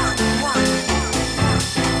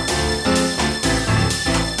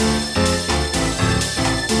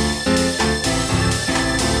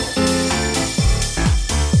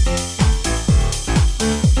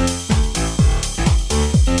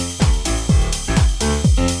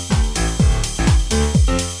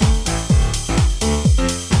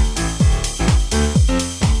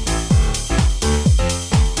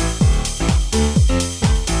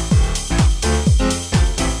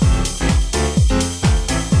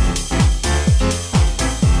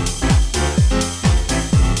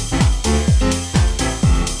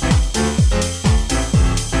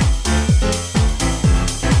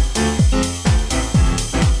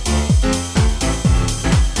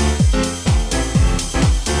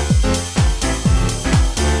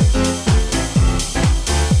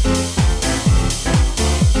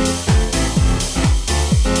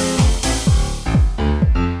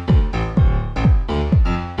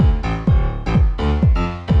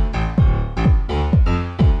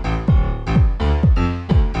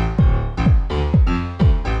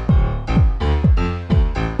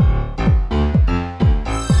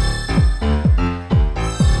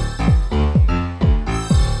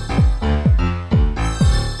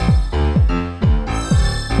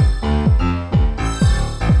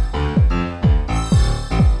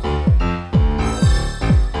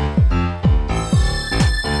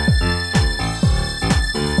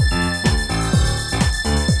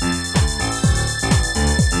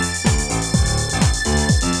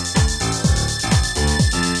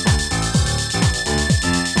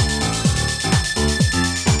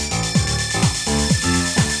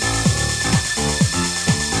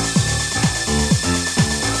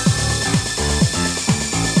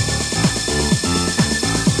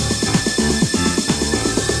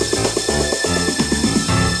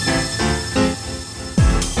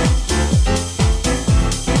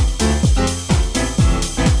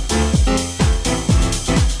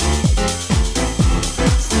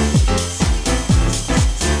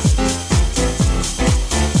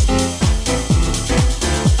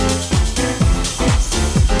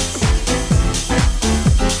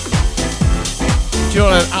 Do you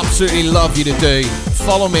know what I'd absolutely love you to do?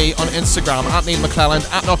 Follow me on Instagram at Neil McClelland,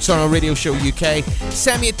 at Nocturnal Radio Show UK.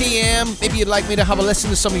 Send me a DM. Maybe you'd like me to have a listen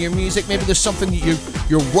to some of your music. Maybe there's something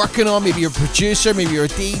you're working on. Maybe you're a producer. Maybe you're a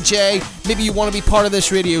DJ. Maybe you want to be part of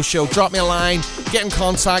this radio show. Drop me a line. Get in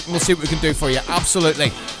contact and we'll see what we can do for you.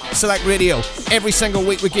 Absolutely. Select Radio. Every single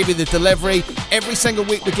week we give you the delivery. Every single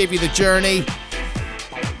week we give you the journey.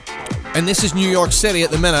 And this is New York City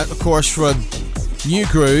at the minute, of course, for New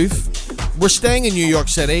Groove. We're staying in New York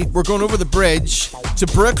City. We're going over the bridge to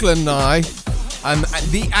Brooklyn now. And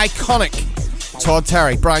the iconic Todd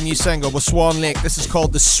Terry, brand new single with Swan Lake. This is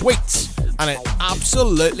called The Sweets, and it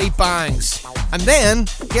absolutely bangs. And then,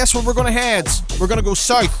 guess where we're going to head? We're going to go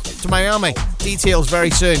south to Miami. Details very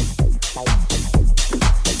soon.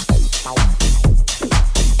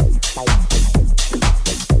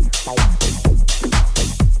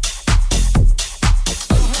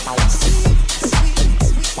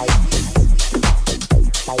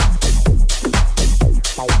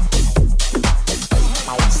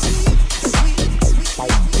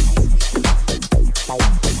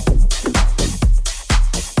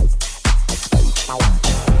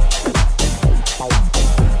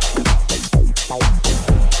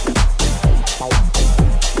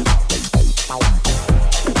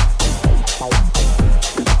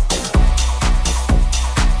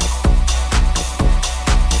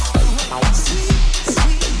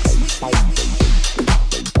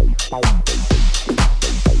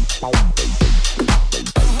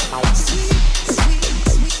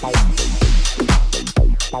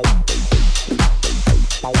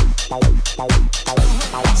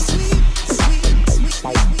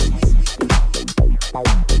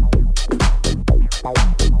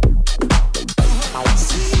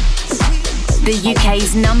 The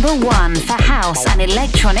UK's #1 for house and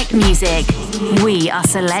electronic music. We are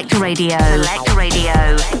Select Radio. Select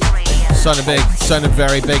Radio. Sounded big, sounded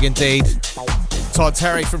very big indeed. Todd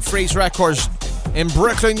Terry from Freeze Records in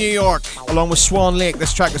Brooklyn, New York, along with Swan Lake.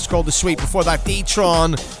 This track is called The Sweet. Before that,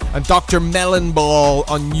 D-Tron and Dr. Melonball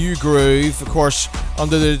on New Groove, of course,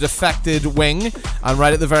 under the Defected wing. And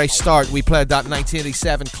right at the very start, we played that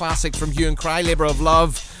 1987 classic from Hue and Cry, Labour of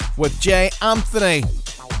Love, with Jay Anthony.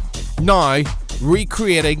 Now,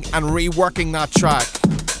 recreating and reworking that track.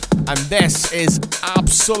 And this is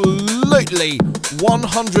absolutely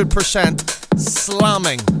 100%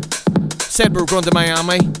 slamming. Said we're going to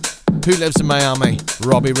Miami. Who lives in Miami?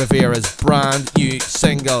 Robbie Rivera's brand new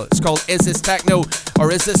single. It's called Is This Techno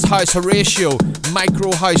or Is This House? Horatio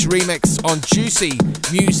Micro House remix on Juicy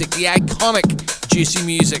Music, the iconic Juicy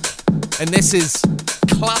Music. And this is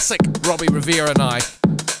classic Robbie Rivera now.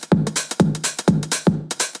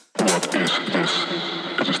 What is this?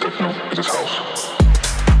 Is this techno? Is this house?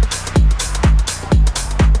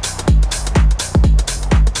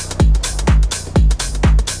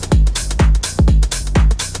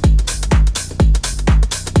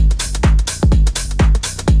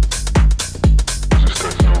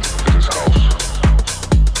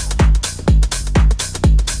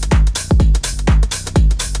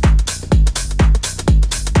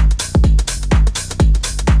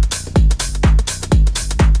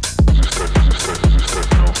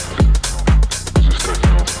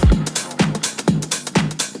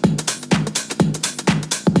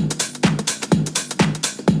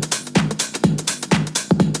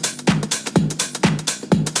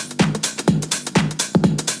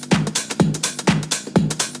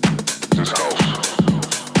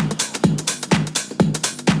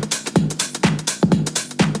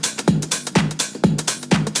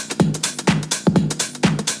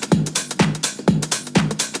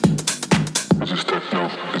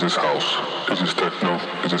 Is this techno?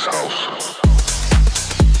 Is this house?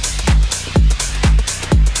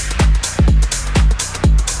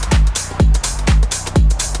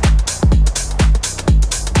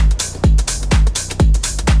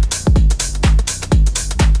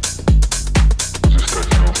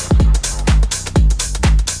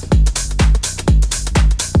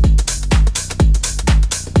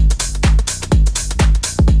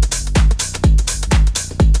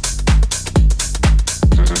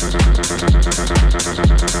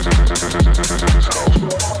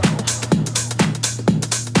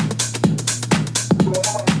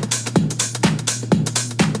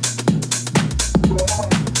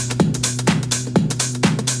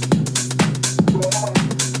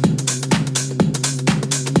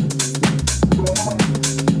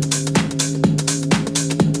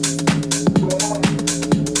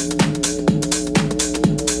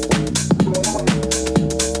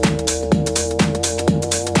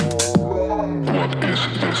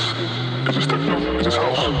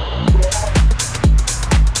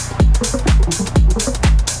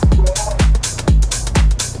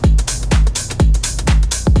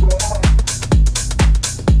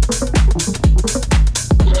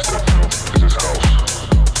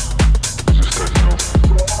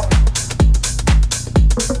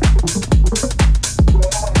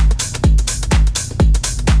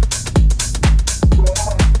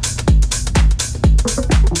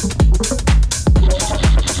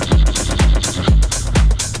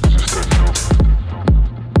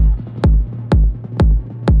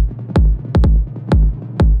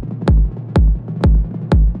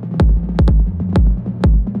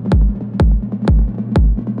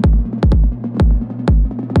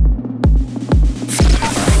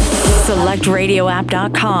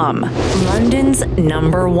 SelectRadioApp.com, London's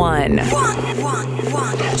number one. Radio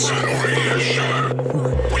Show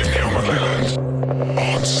with Neil McClelland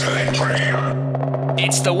on Select Radio.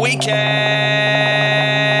 It's the weekend.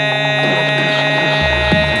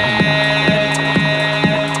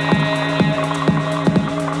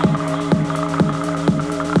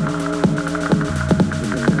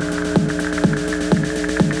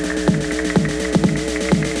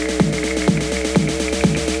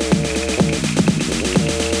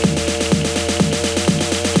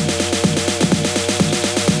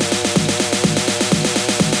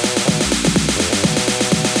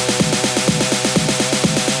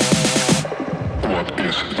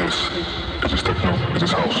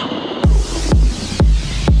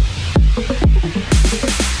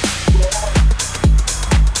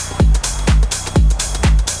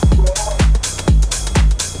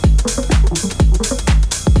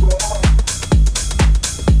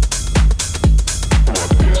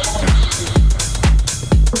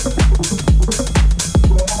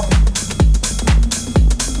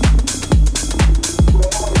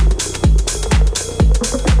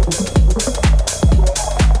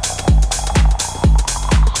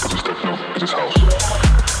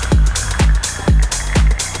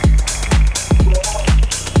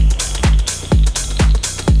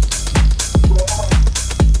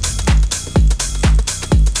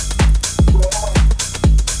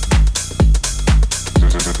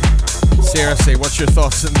 Seriously, what's your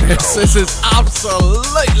thoughts on this? This is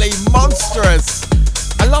absolutely monstrous.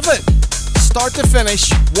 I love it. Start to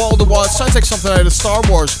finish, wall to wall. It sounds like something out of Star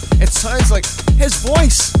Wars. It sounds like his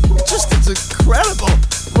voice. It's incredible.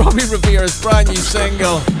 Robbie Rivera's brand new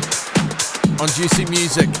single on Juicy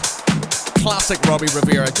Music. Classic Robbie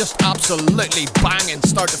Rivera. Just absolutely banging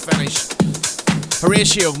start to finish.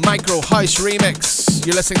 Horatio Micro House Remix.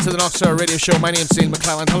 You're listening to the Knoxville Radio Show. My name's Neil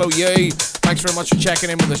McClelland. Hello, you. Thanks very much for checking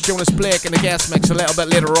in with us. Jonas Blake in the guest mix a little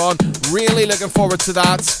bit later on. Really looking forward to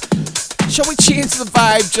that. Shall we change the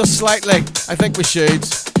vibe just slightly? I think we should.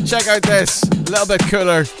 Check out this. A little bit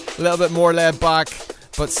cooler, a little bit more laid back,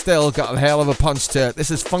 but still got a hell of a punch to it.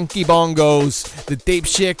 This is Funky Bongos, the Deep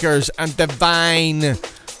Shakers, and Divine.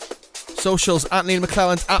 Socials at Neil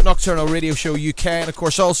McClelland, at Nocturnal Radio Show UK, and of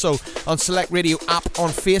course also on Select Radio app on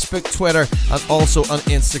Facebook, Twitter, and also on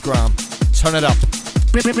Instagram. Turn it up.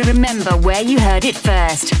 Remember where you heard it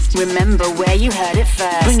first. Remember where you heard it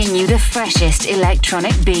first. Bringing you the freshest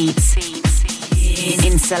electronic beats.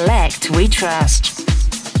 In Select, we trust.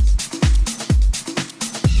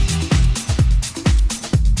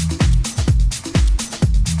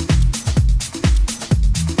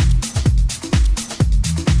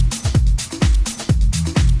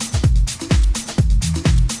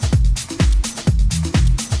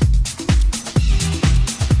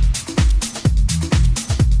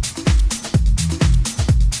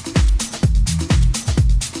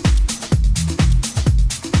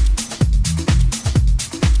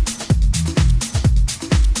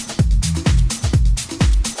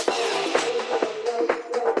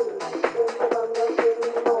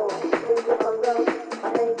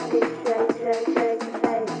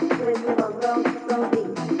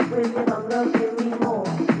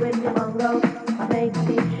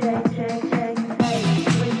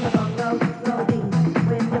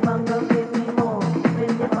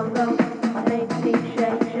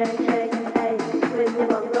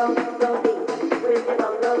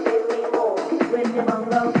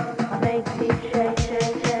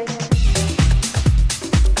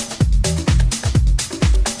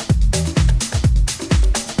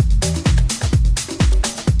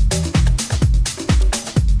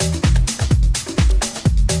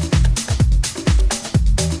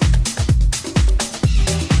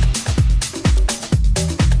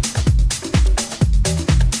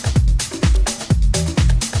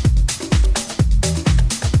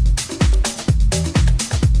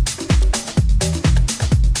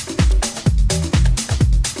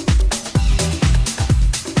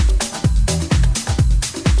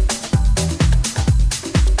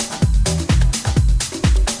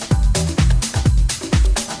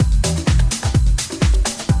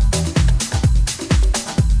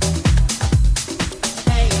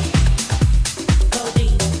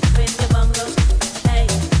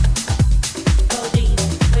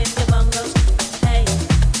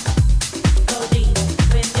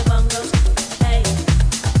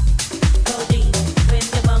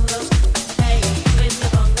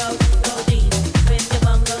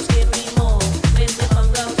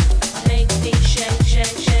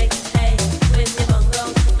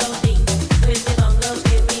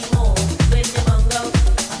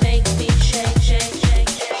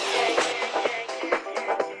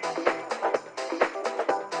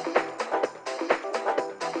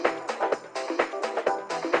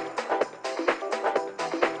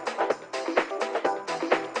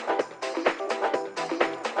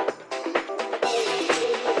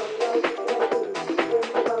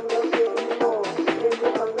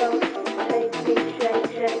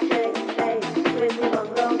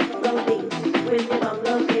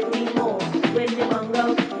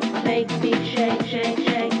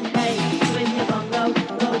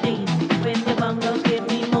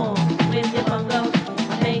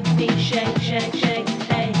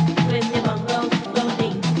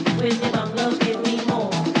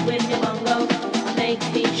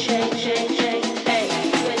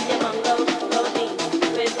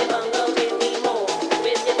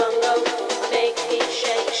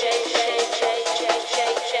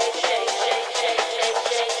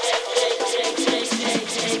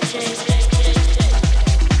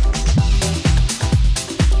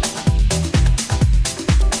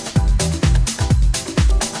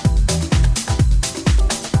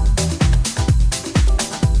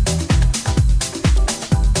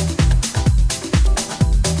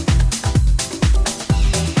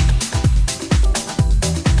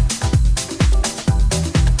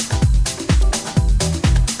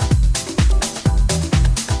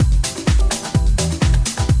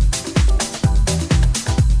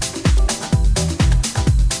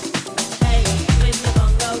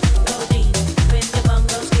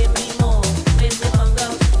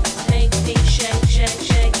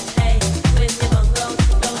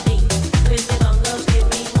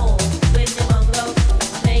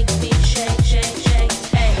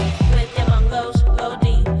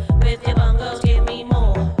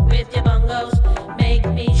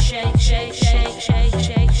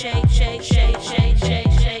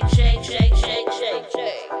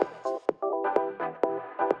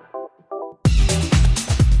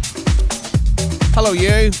 Hello,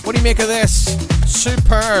 you. What do you make of this?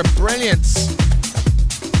 Superb. Brilliance.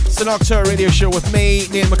 It's the Nocturne Radio Show with me,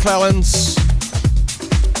 Neil McClellan's.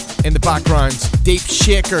 In the background, Deep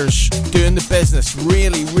Shakers doing the business.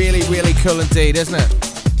 Really, really, really cool indeed, isn't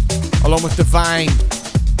it? Along with Divine.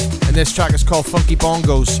 And this track is called Funky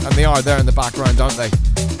Bongos, and they are there in the background, aren't they?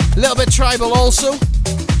 A little bit tribal also.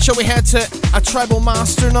 Shall we head to a tribal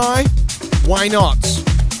master now? Why not?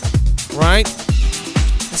 Right?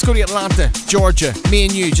 Let's go to Atlanta, Georgia. Me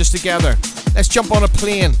and you just together. Let's jump on a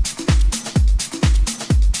plane.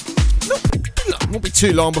 It won't be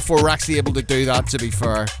too long before we're actually able to do that, to be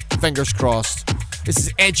fair. Fingers crossed. This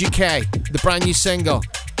is Educate, the brand new single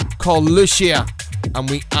called Lucia, and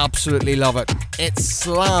we absolutely love it. It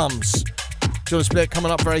slams. Do you want to split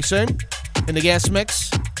coming up very soon in the guest mix?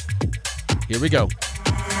 Here we go.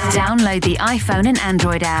 Download the iPhone and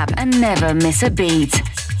Android app and never miss a beat.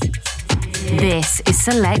 This is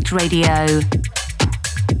Select Radio.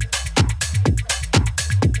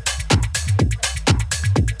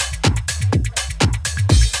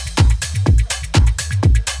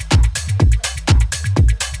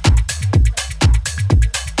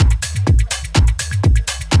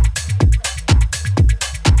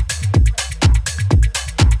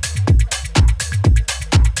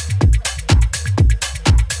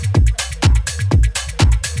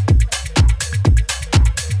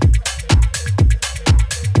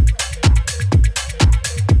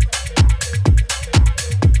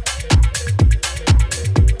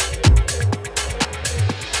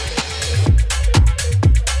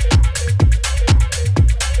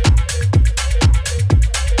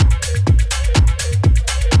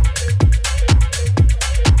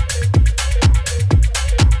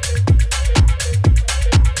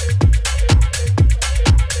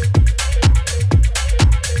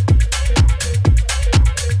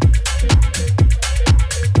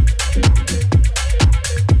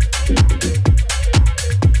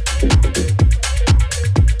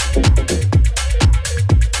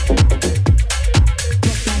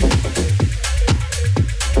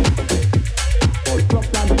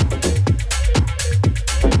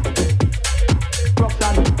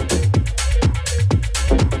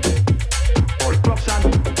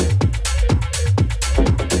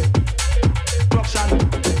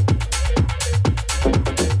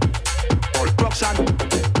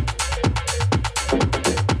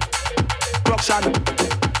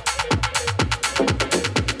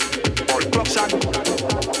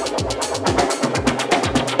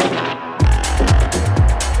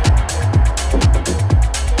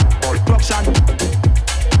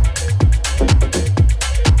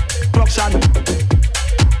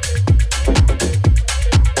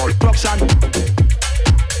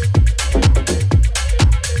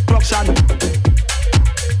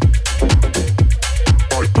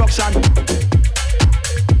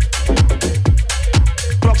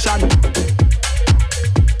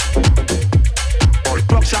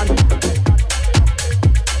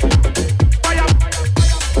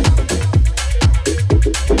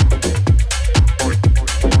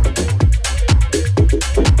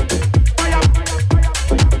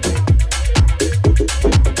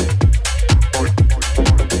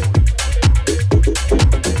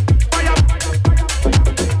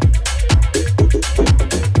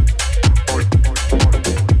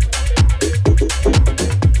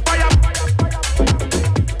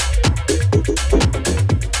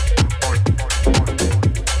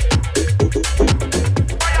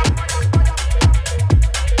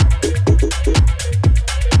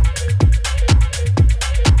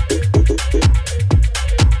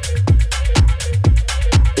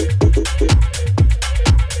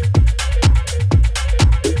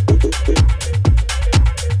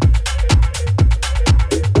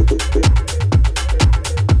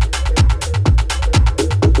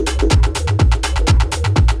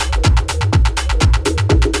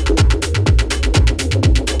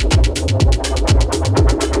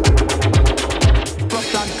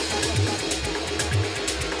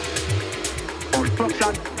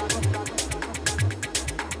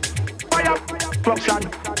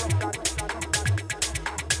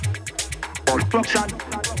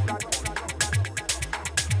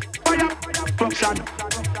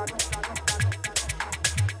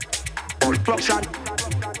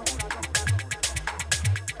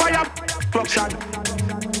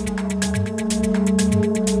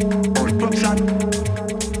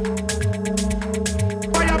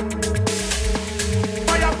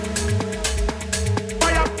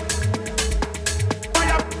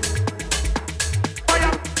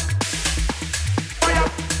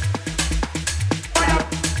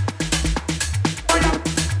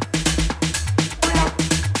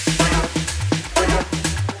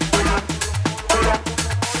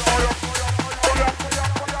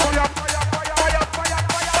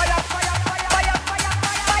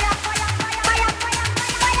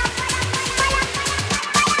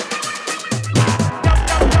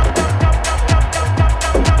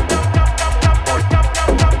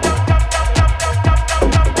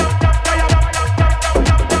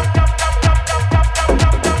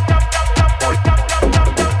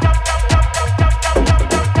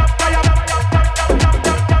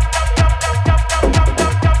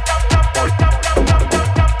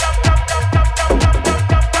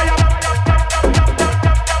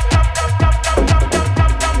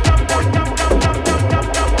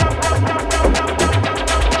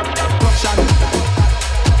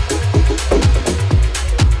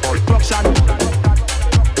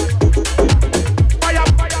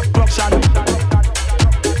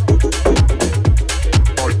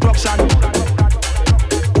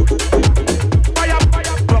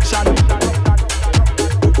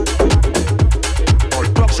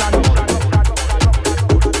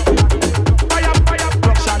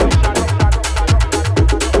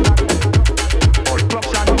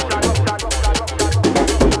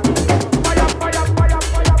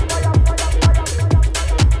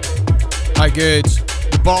 good.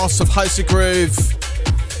 The boss of House of Groove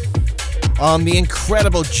on the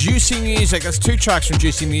incredible Juicy Music. That's 2 tracks from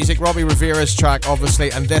Juicy Music. Robbie Rivera's track,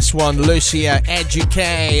 obviously, and this one, Lucia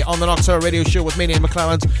Eduque, on the Nocturnal Radio Show with me, Neil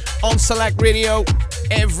McClelland, on Select Radio.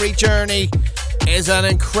 Every journey is an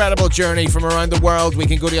incredible journey from around the world. We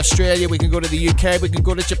can go to Australia, we can go to the UK, we can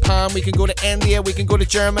go to Japan, we can go to India, we can go to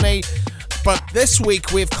Germany. But this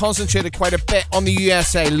week we've concentrated quite a bit on the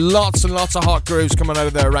USA. Lots and lots of hot grooves coming out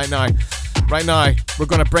of there right now. Right now, we're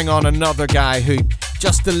going to bring on another guy who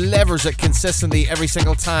just delivers it consistently every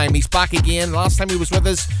single time. He's back again. Last time he was with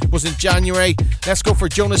us was in January. Let's go for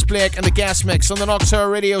Jonas Blake and the Guest Mix on the Nocturnal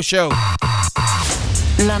Radio Show.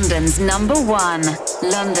 London's number one.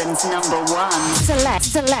 London's number one.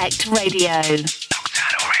 Select Radio.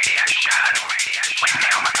 Nocturnal Radio Show with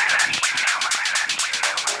Neil McClelland.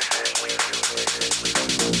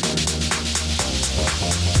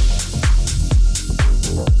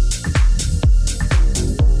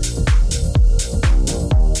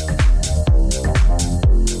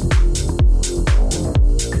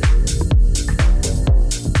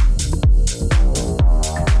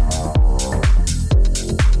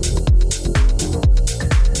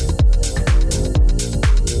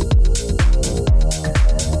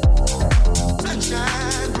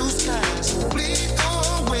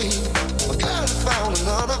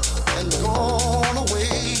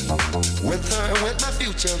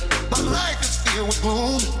 My life is filled with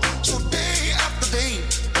gloom. So day after day,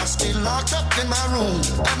 I stay locked up in my room.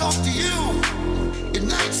 And off to you, it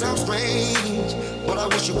might sound strange, but I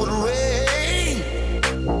wish it would rain.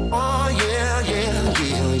 Oh yeah, yeah,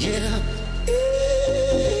 yeah, yeah.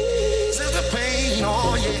 Ease the pain,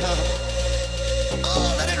 oh yeah.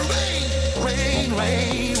 Oh, let it rain, rain,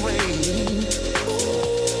 rain, rain.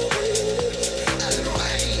 Let it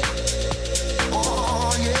rain.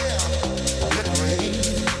 Oh yeah.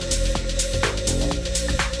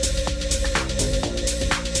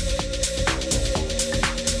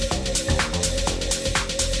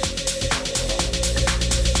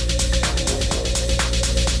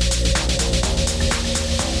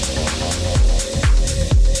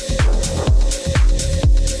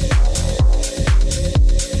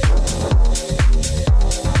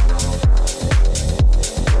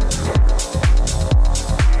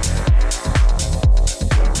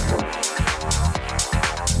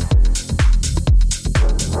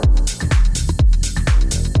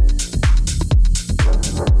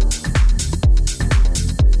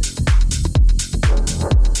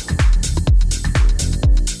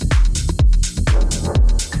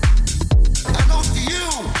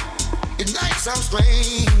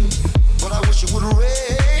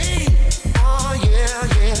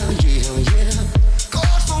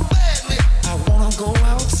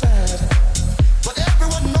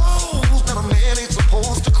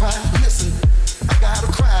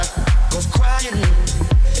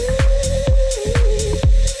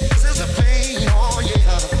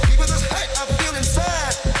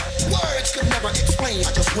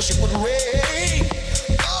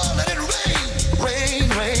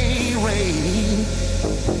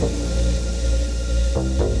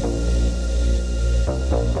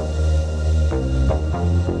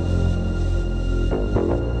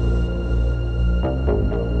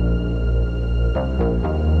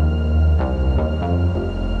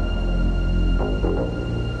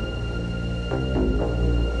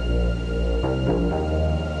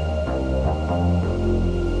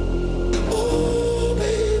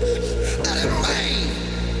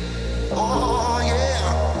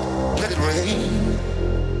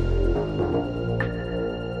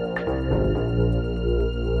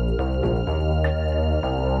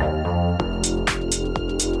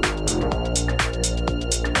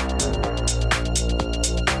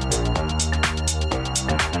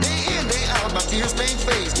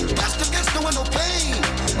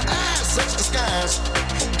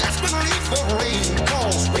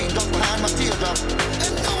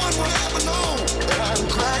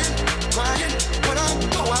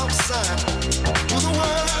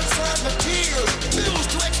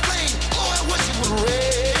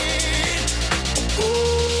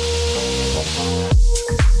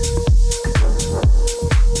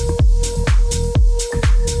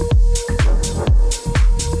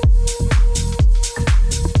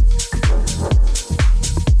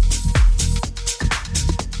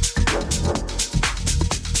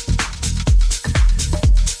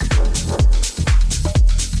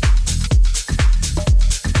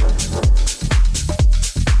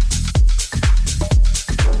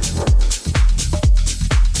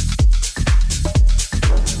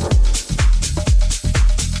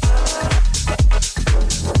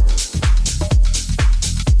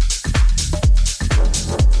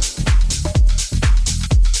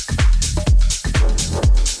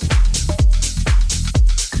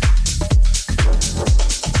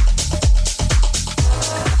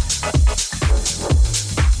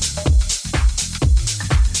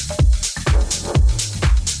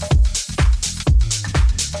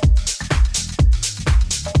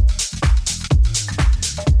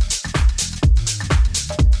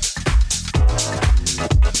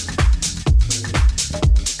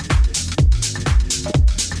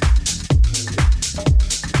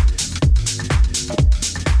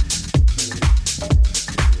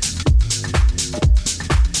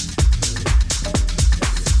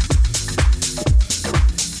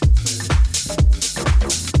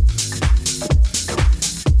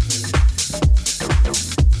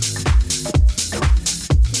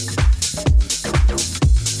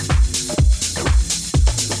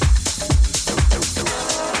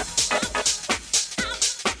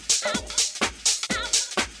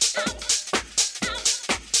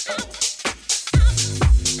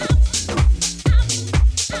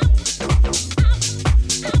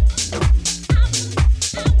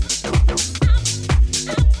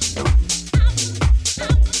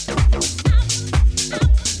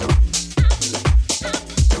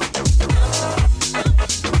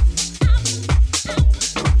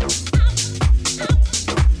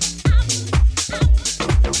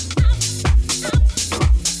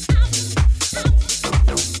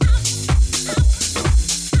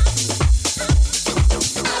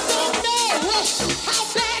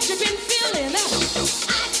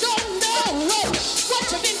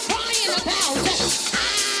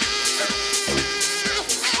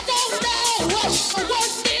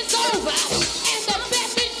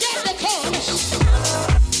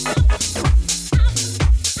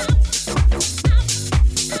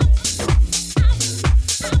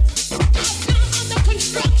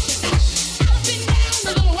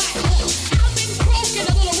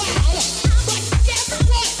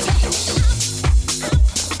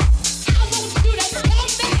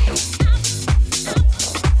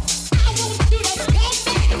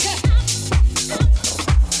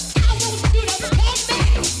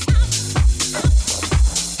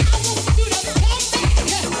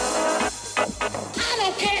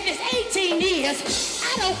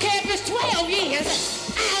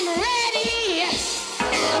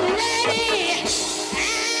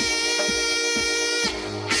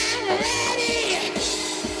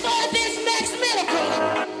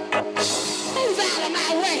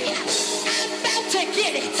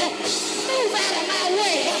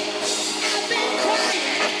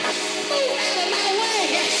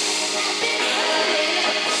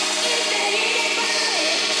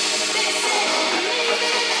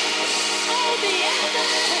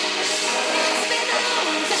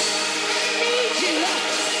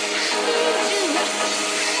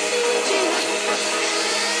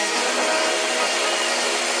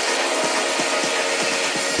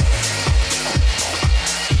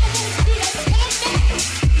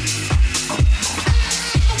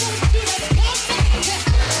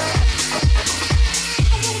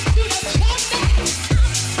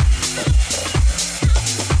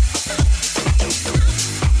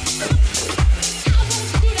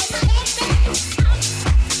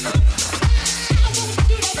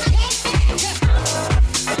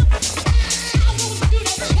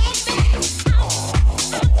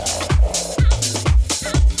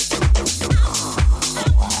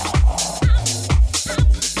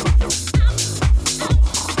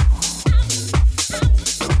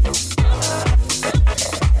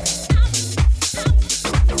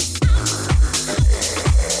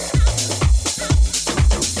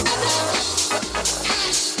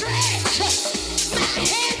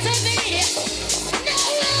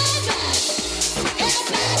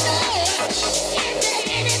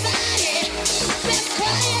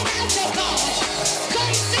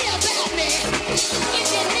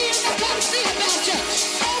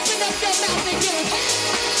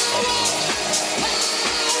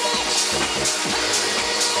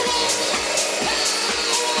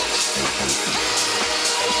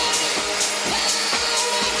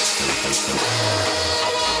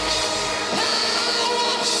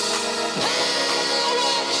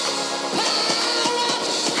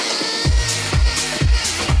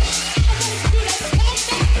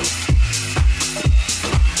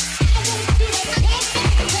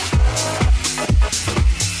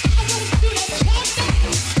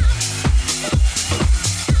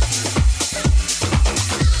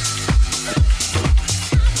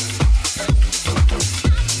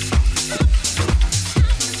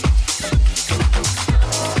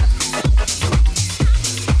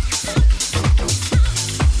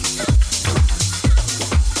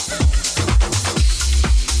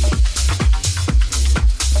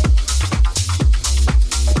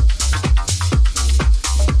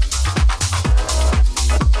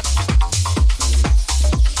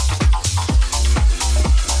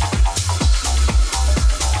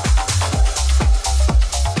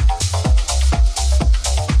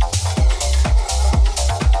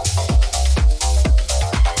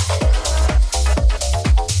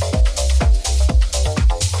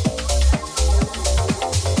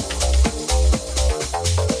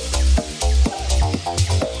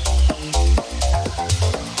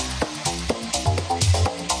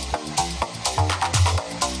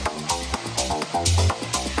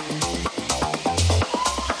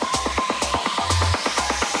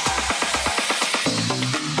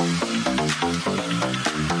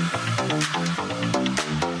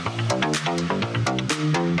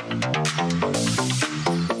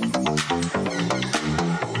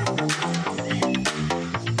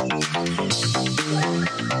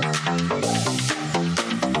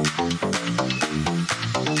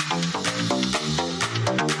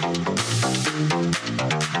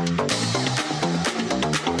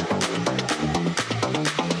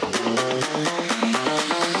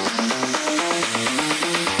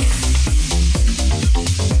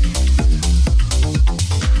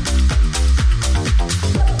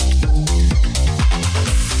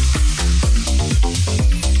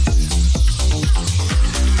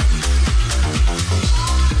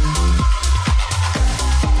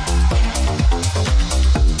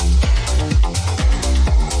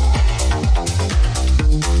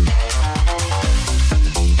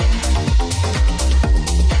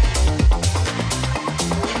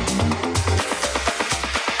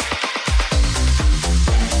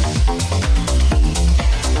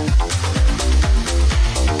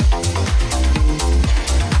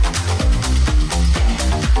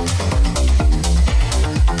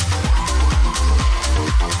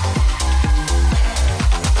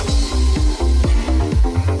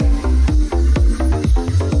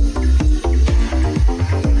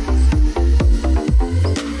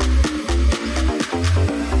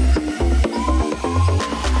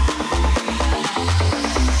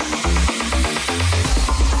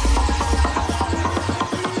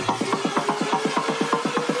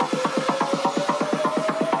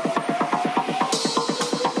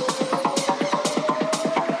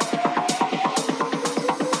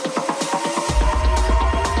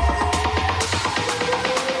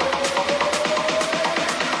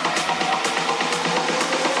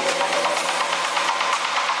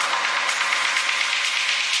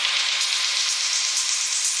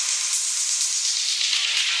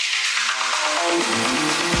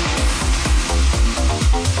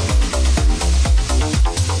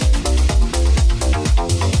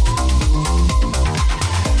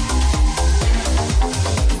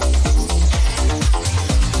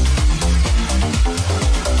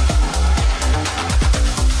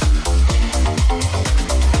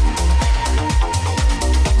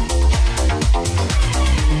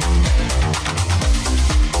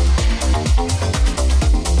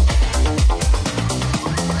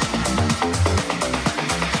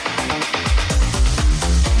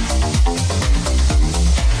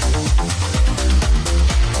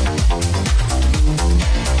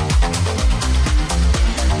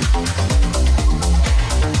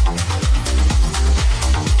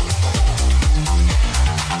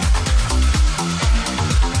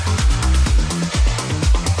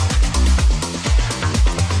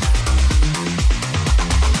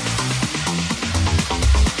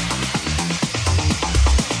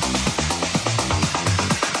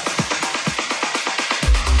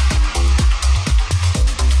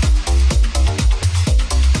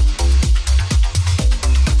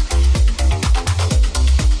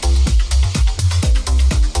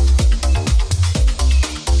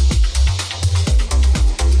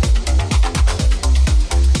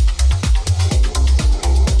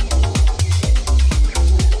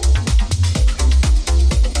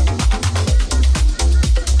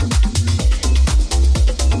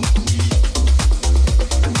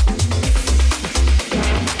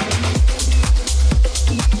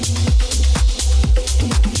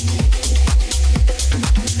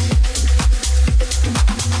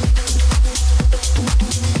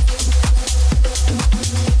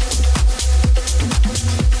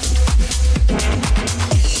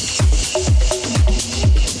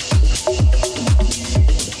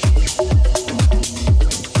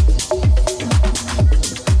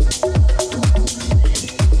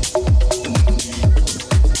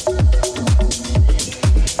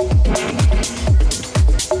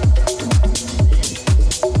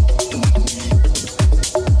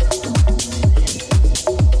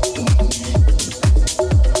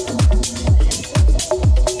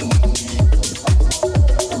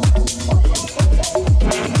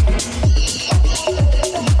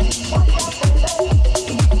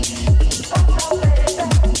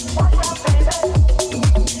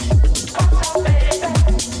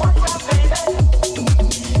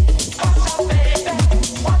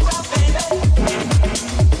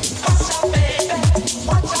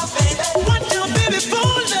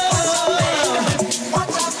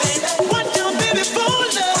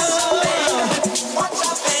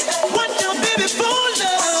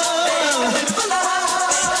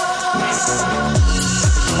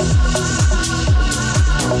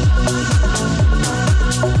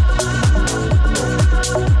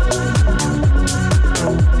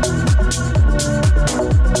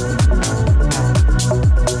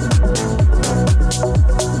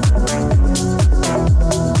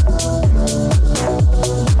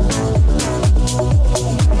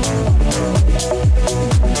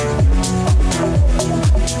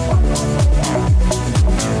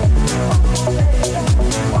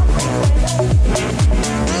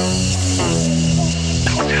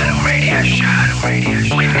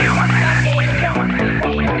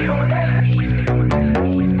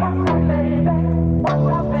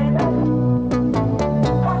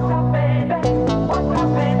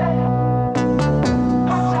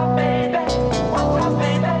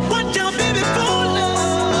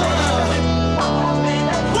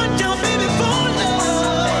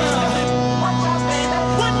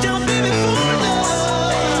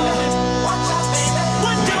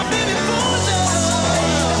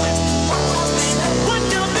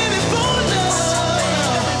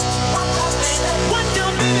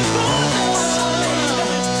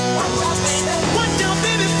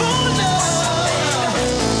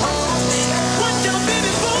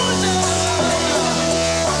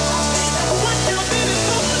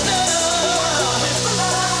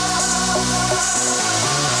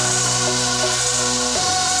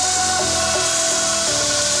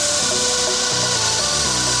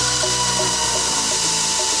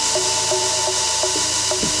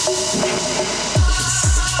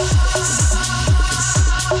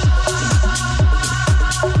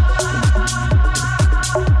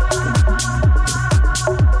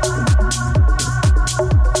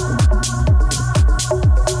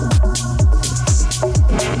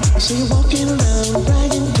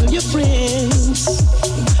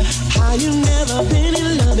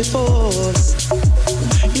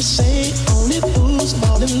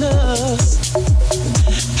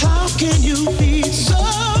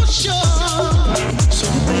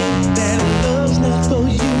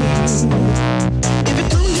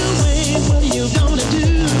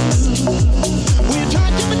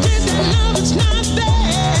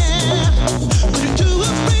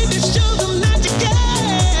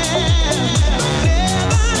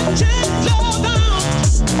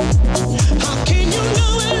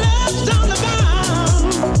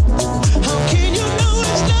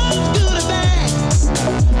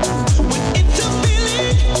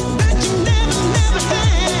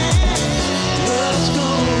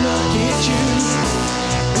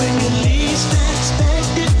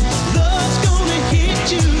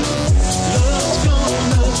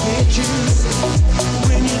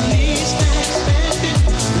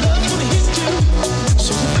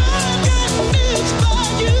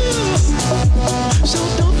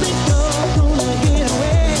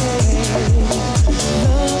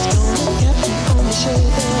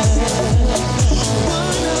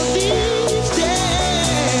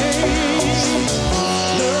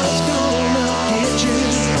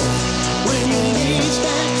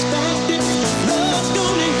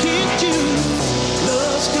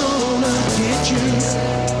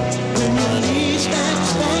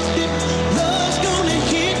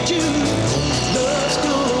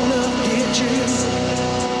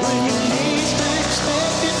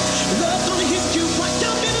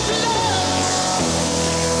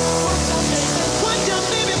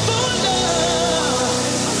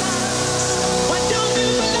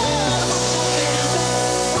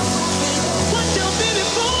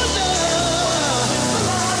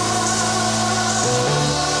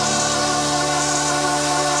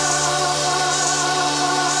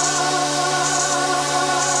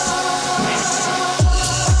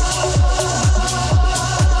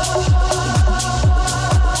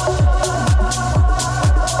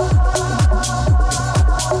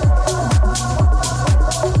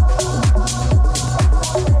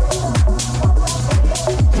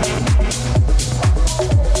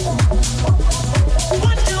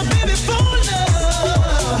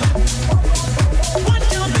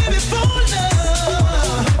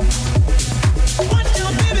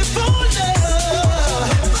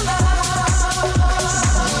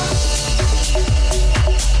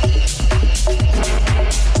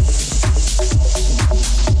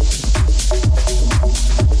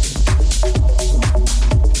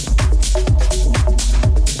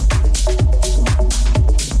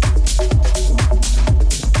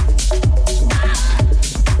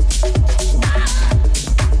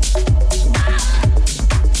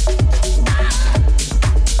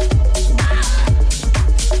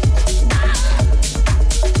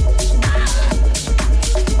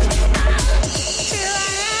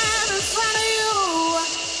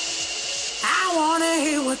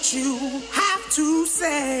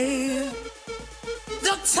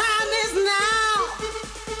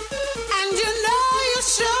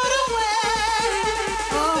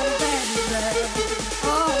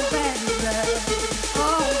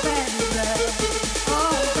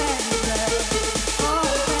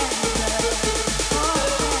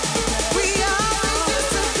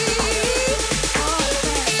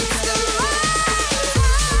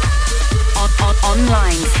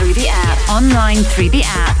 Online through the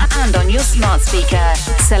app, and on your smart speaker.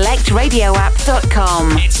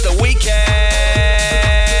 SelectRadioApp.com. It's the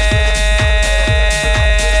weekend.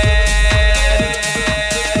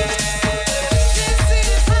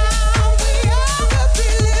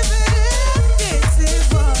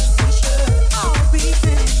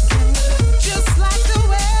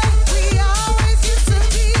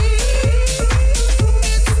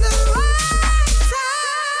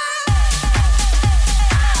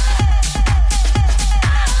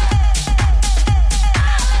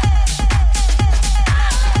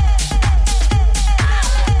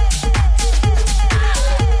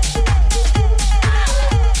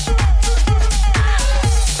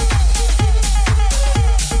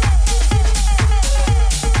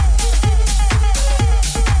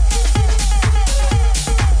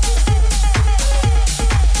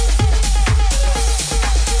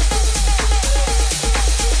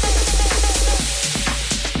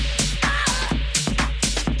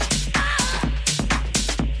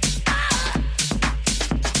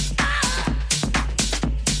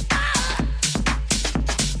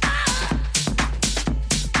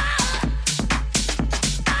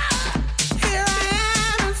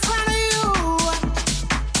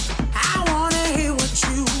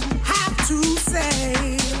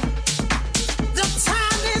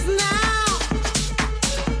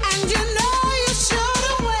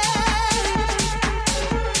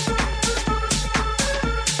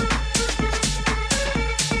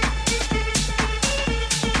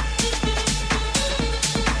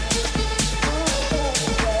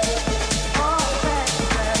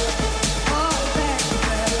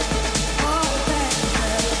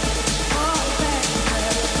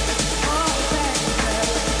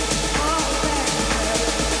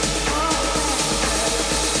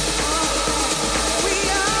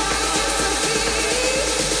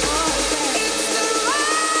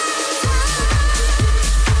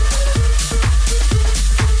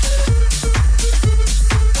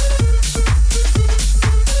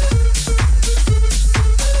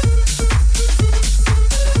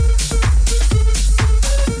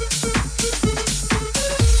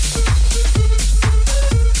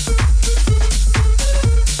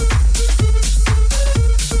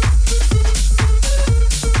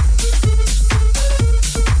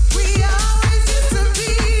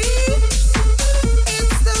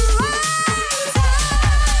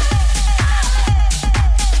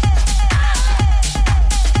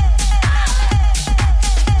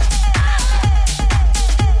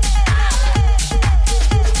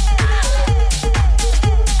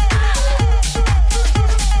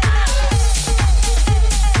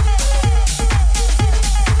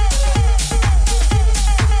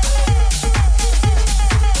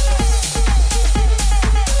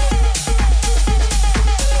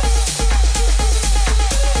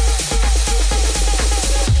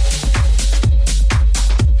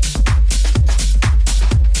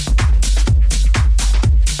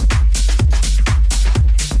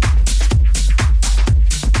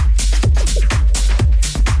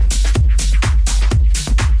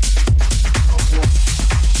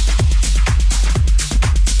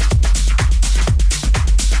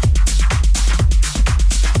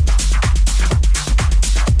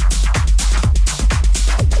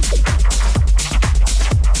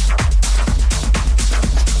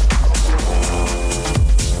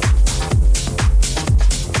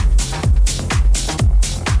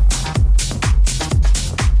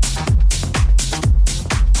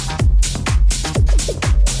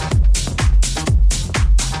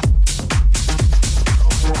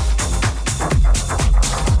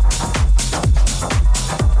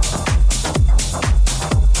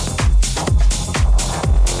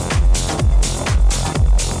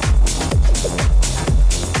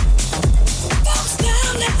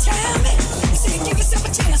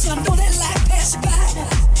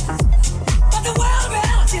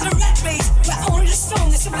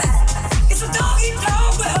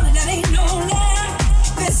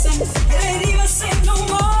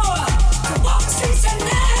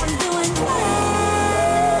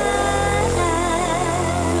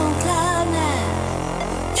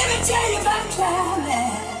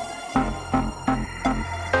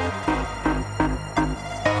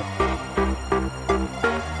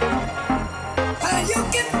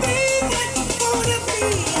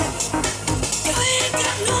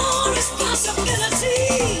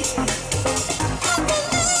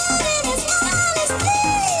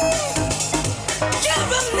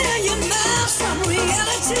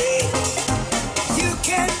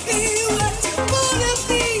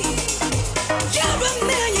 You're a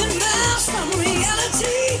million miles from reality.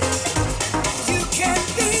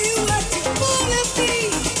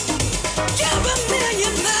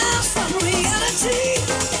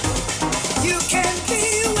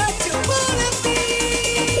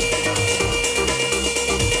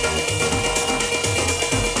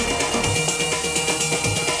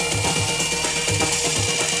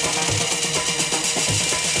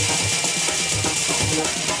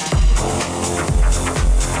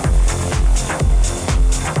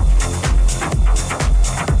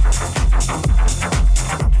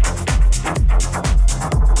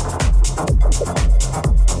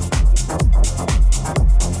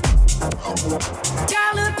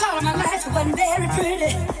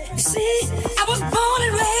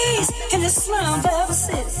 in the slums of a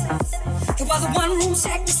city. It was a one-room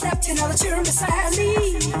shack that slept another children beside me.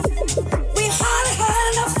 We hardly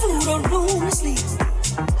had enough food or room to sleep.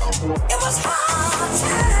 It was hard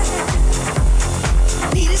time.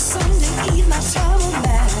 Needed something to ease my troubled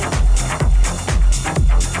mind.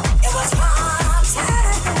 It was hard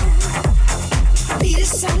time. Needed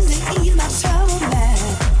something to ease my troubled mind.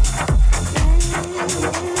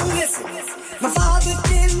 Listen, my father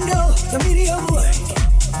didn't know the meaning of work.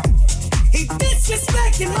 He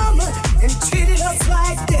disrespected mama and treated us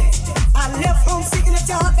like that. I left home sick in the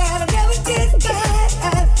dark and I never did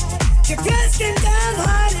bad. Depressed and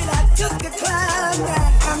downhearted, I took the climb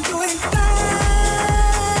down. I'm doing fine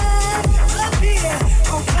up here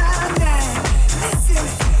on climb down. Listen,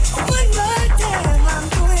 one more time, I'm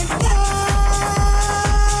doing fine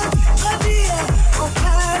up here on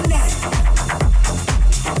climb down.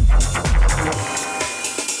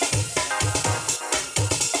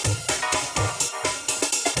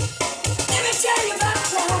 Let me tell you about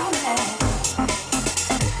climb down.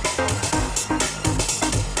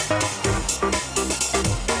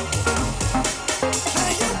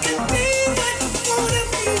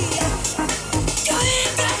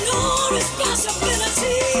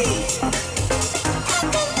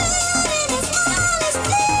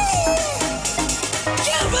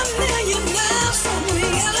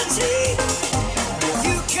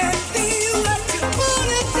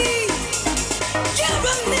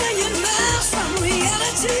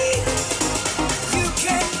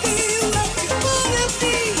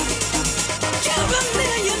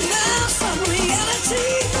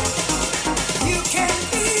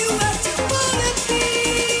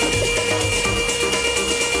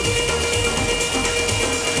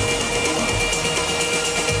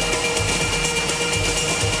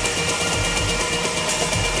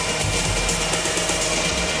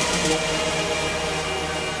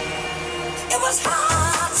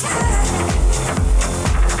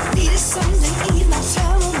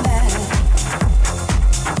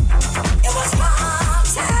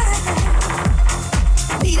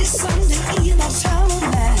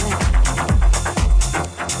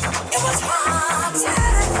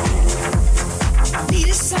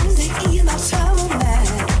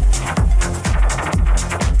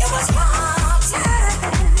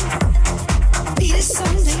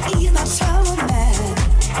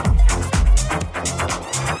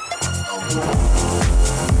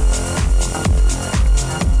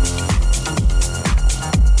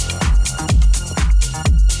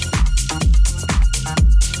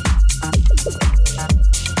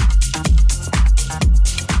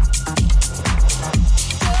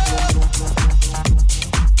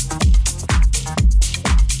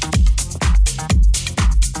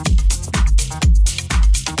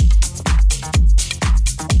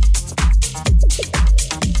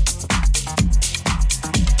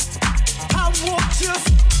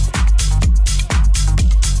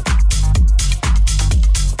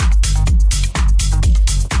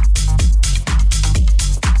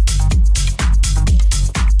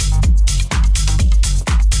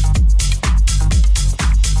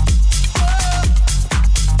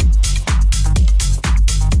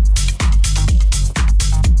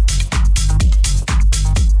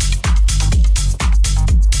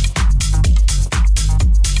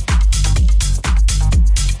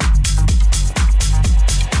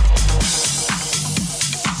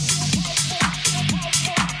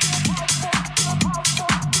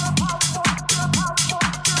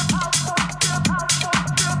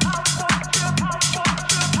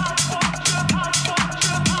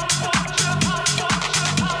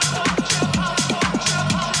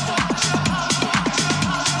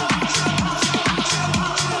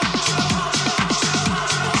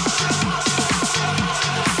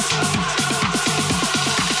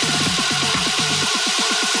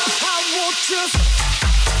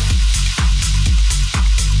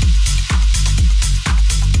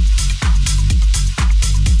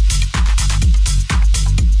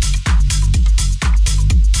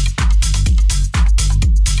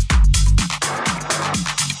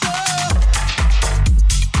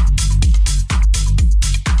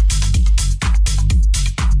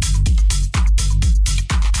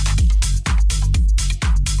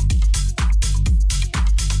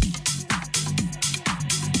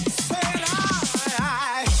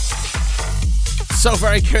 So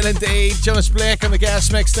very cool indeed. Jonas Blake on the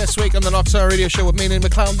guest mix this week on the Nocturne Radio Show with me, Neil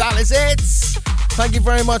McClown. That is it. Thank you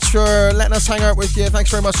very much for letting us hang out with you.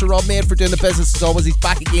 Thanks very much to Rob Maid for doing the business as always. He's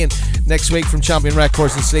back again next week from Champion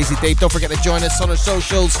Records and Sleazy Deep. Don't forget to join us on our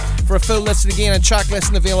socials for a full list again and track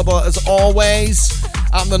listing available as always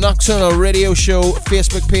at the Nocturnal Radio Show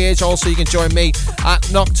Facebook page. Also, you can join me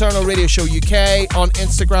at Nocturnal Radio Show UK on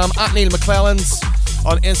Instagram, at Neil McClellan's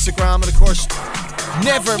on Instagram, and of course,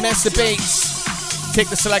 never miss the beats. Take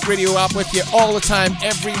the Select Radio app with you all the time,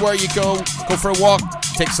 everywhere you go. Go for a walk,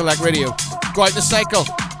 take Select Radio. Go out on a cycle,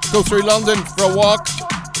 go through London for a walk,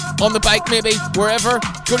 on the bike maybe, wherever.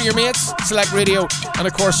 Go to your mates, Select Radio, and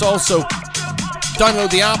of course also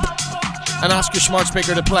download the app and ask your smart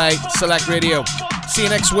speaker to play Select Radio. See you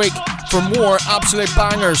next week for more absolute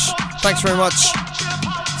bangers. Thanks very much.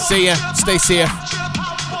 See ya, stay safe.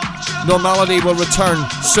 Normality will return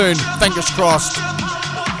soon, fingers crossed.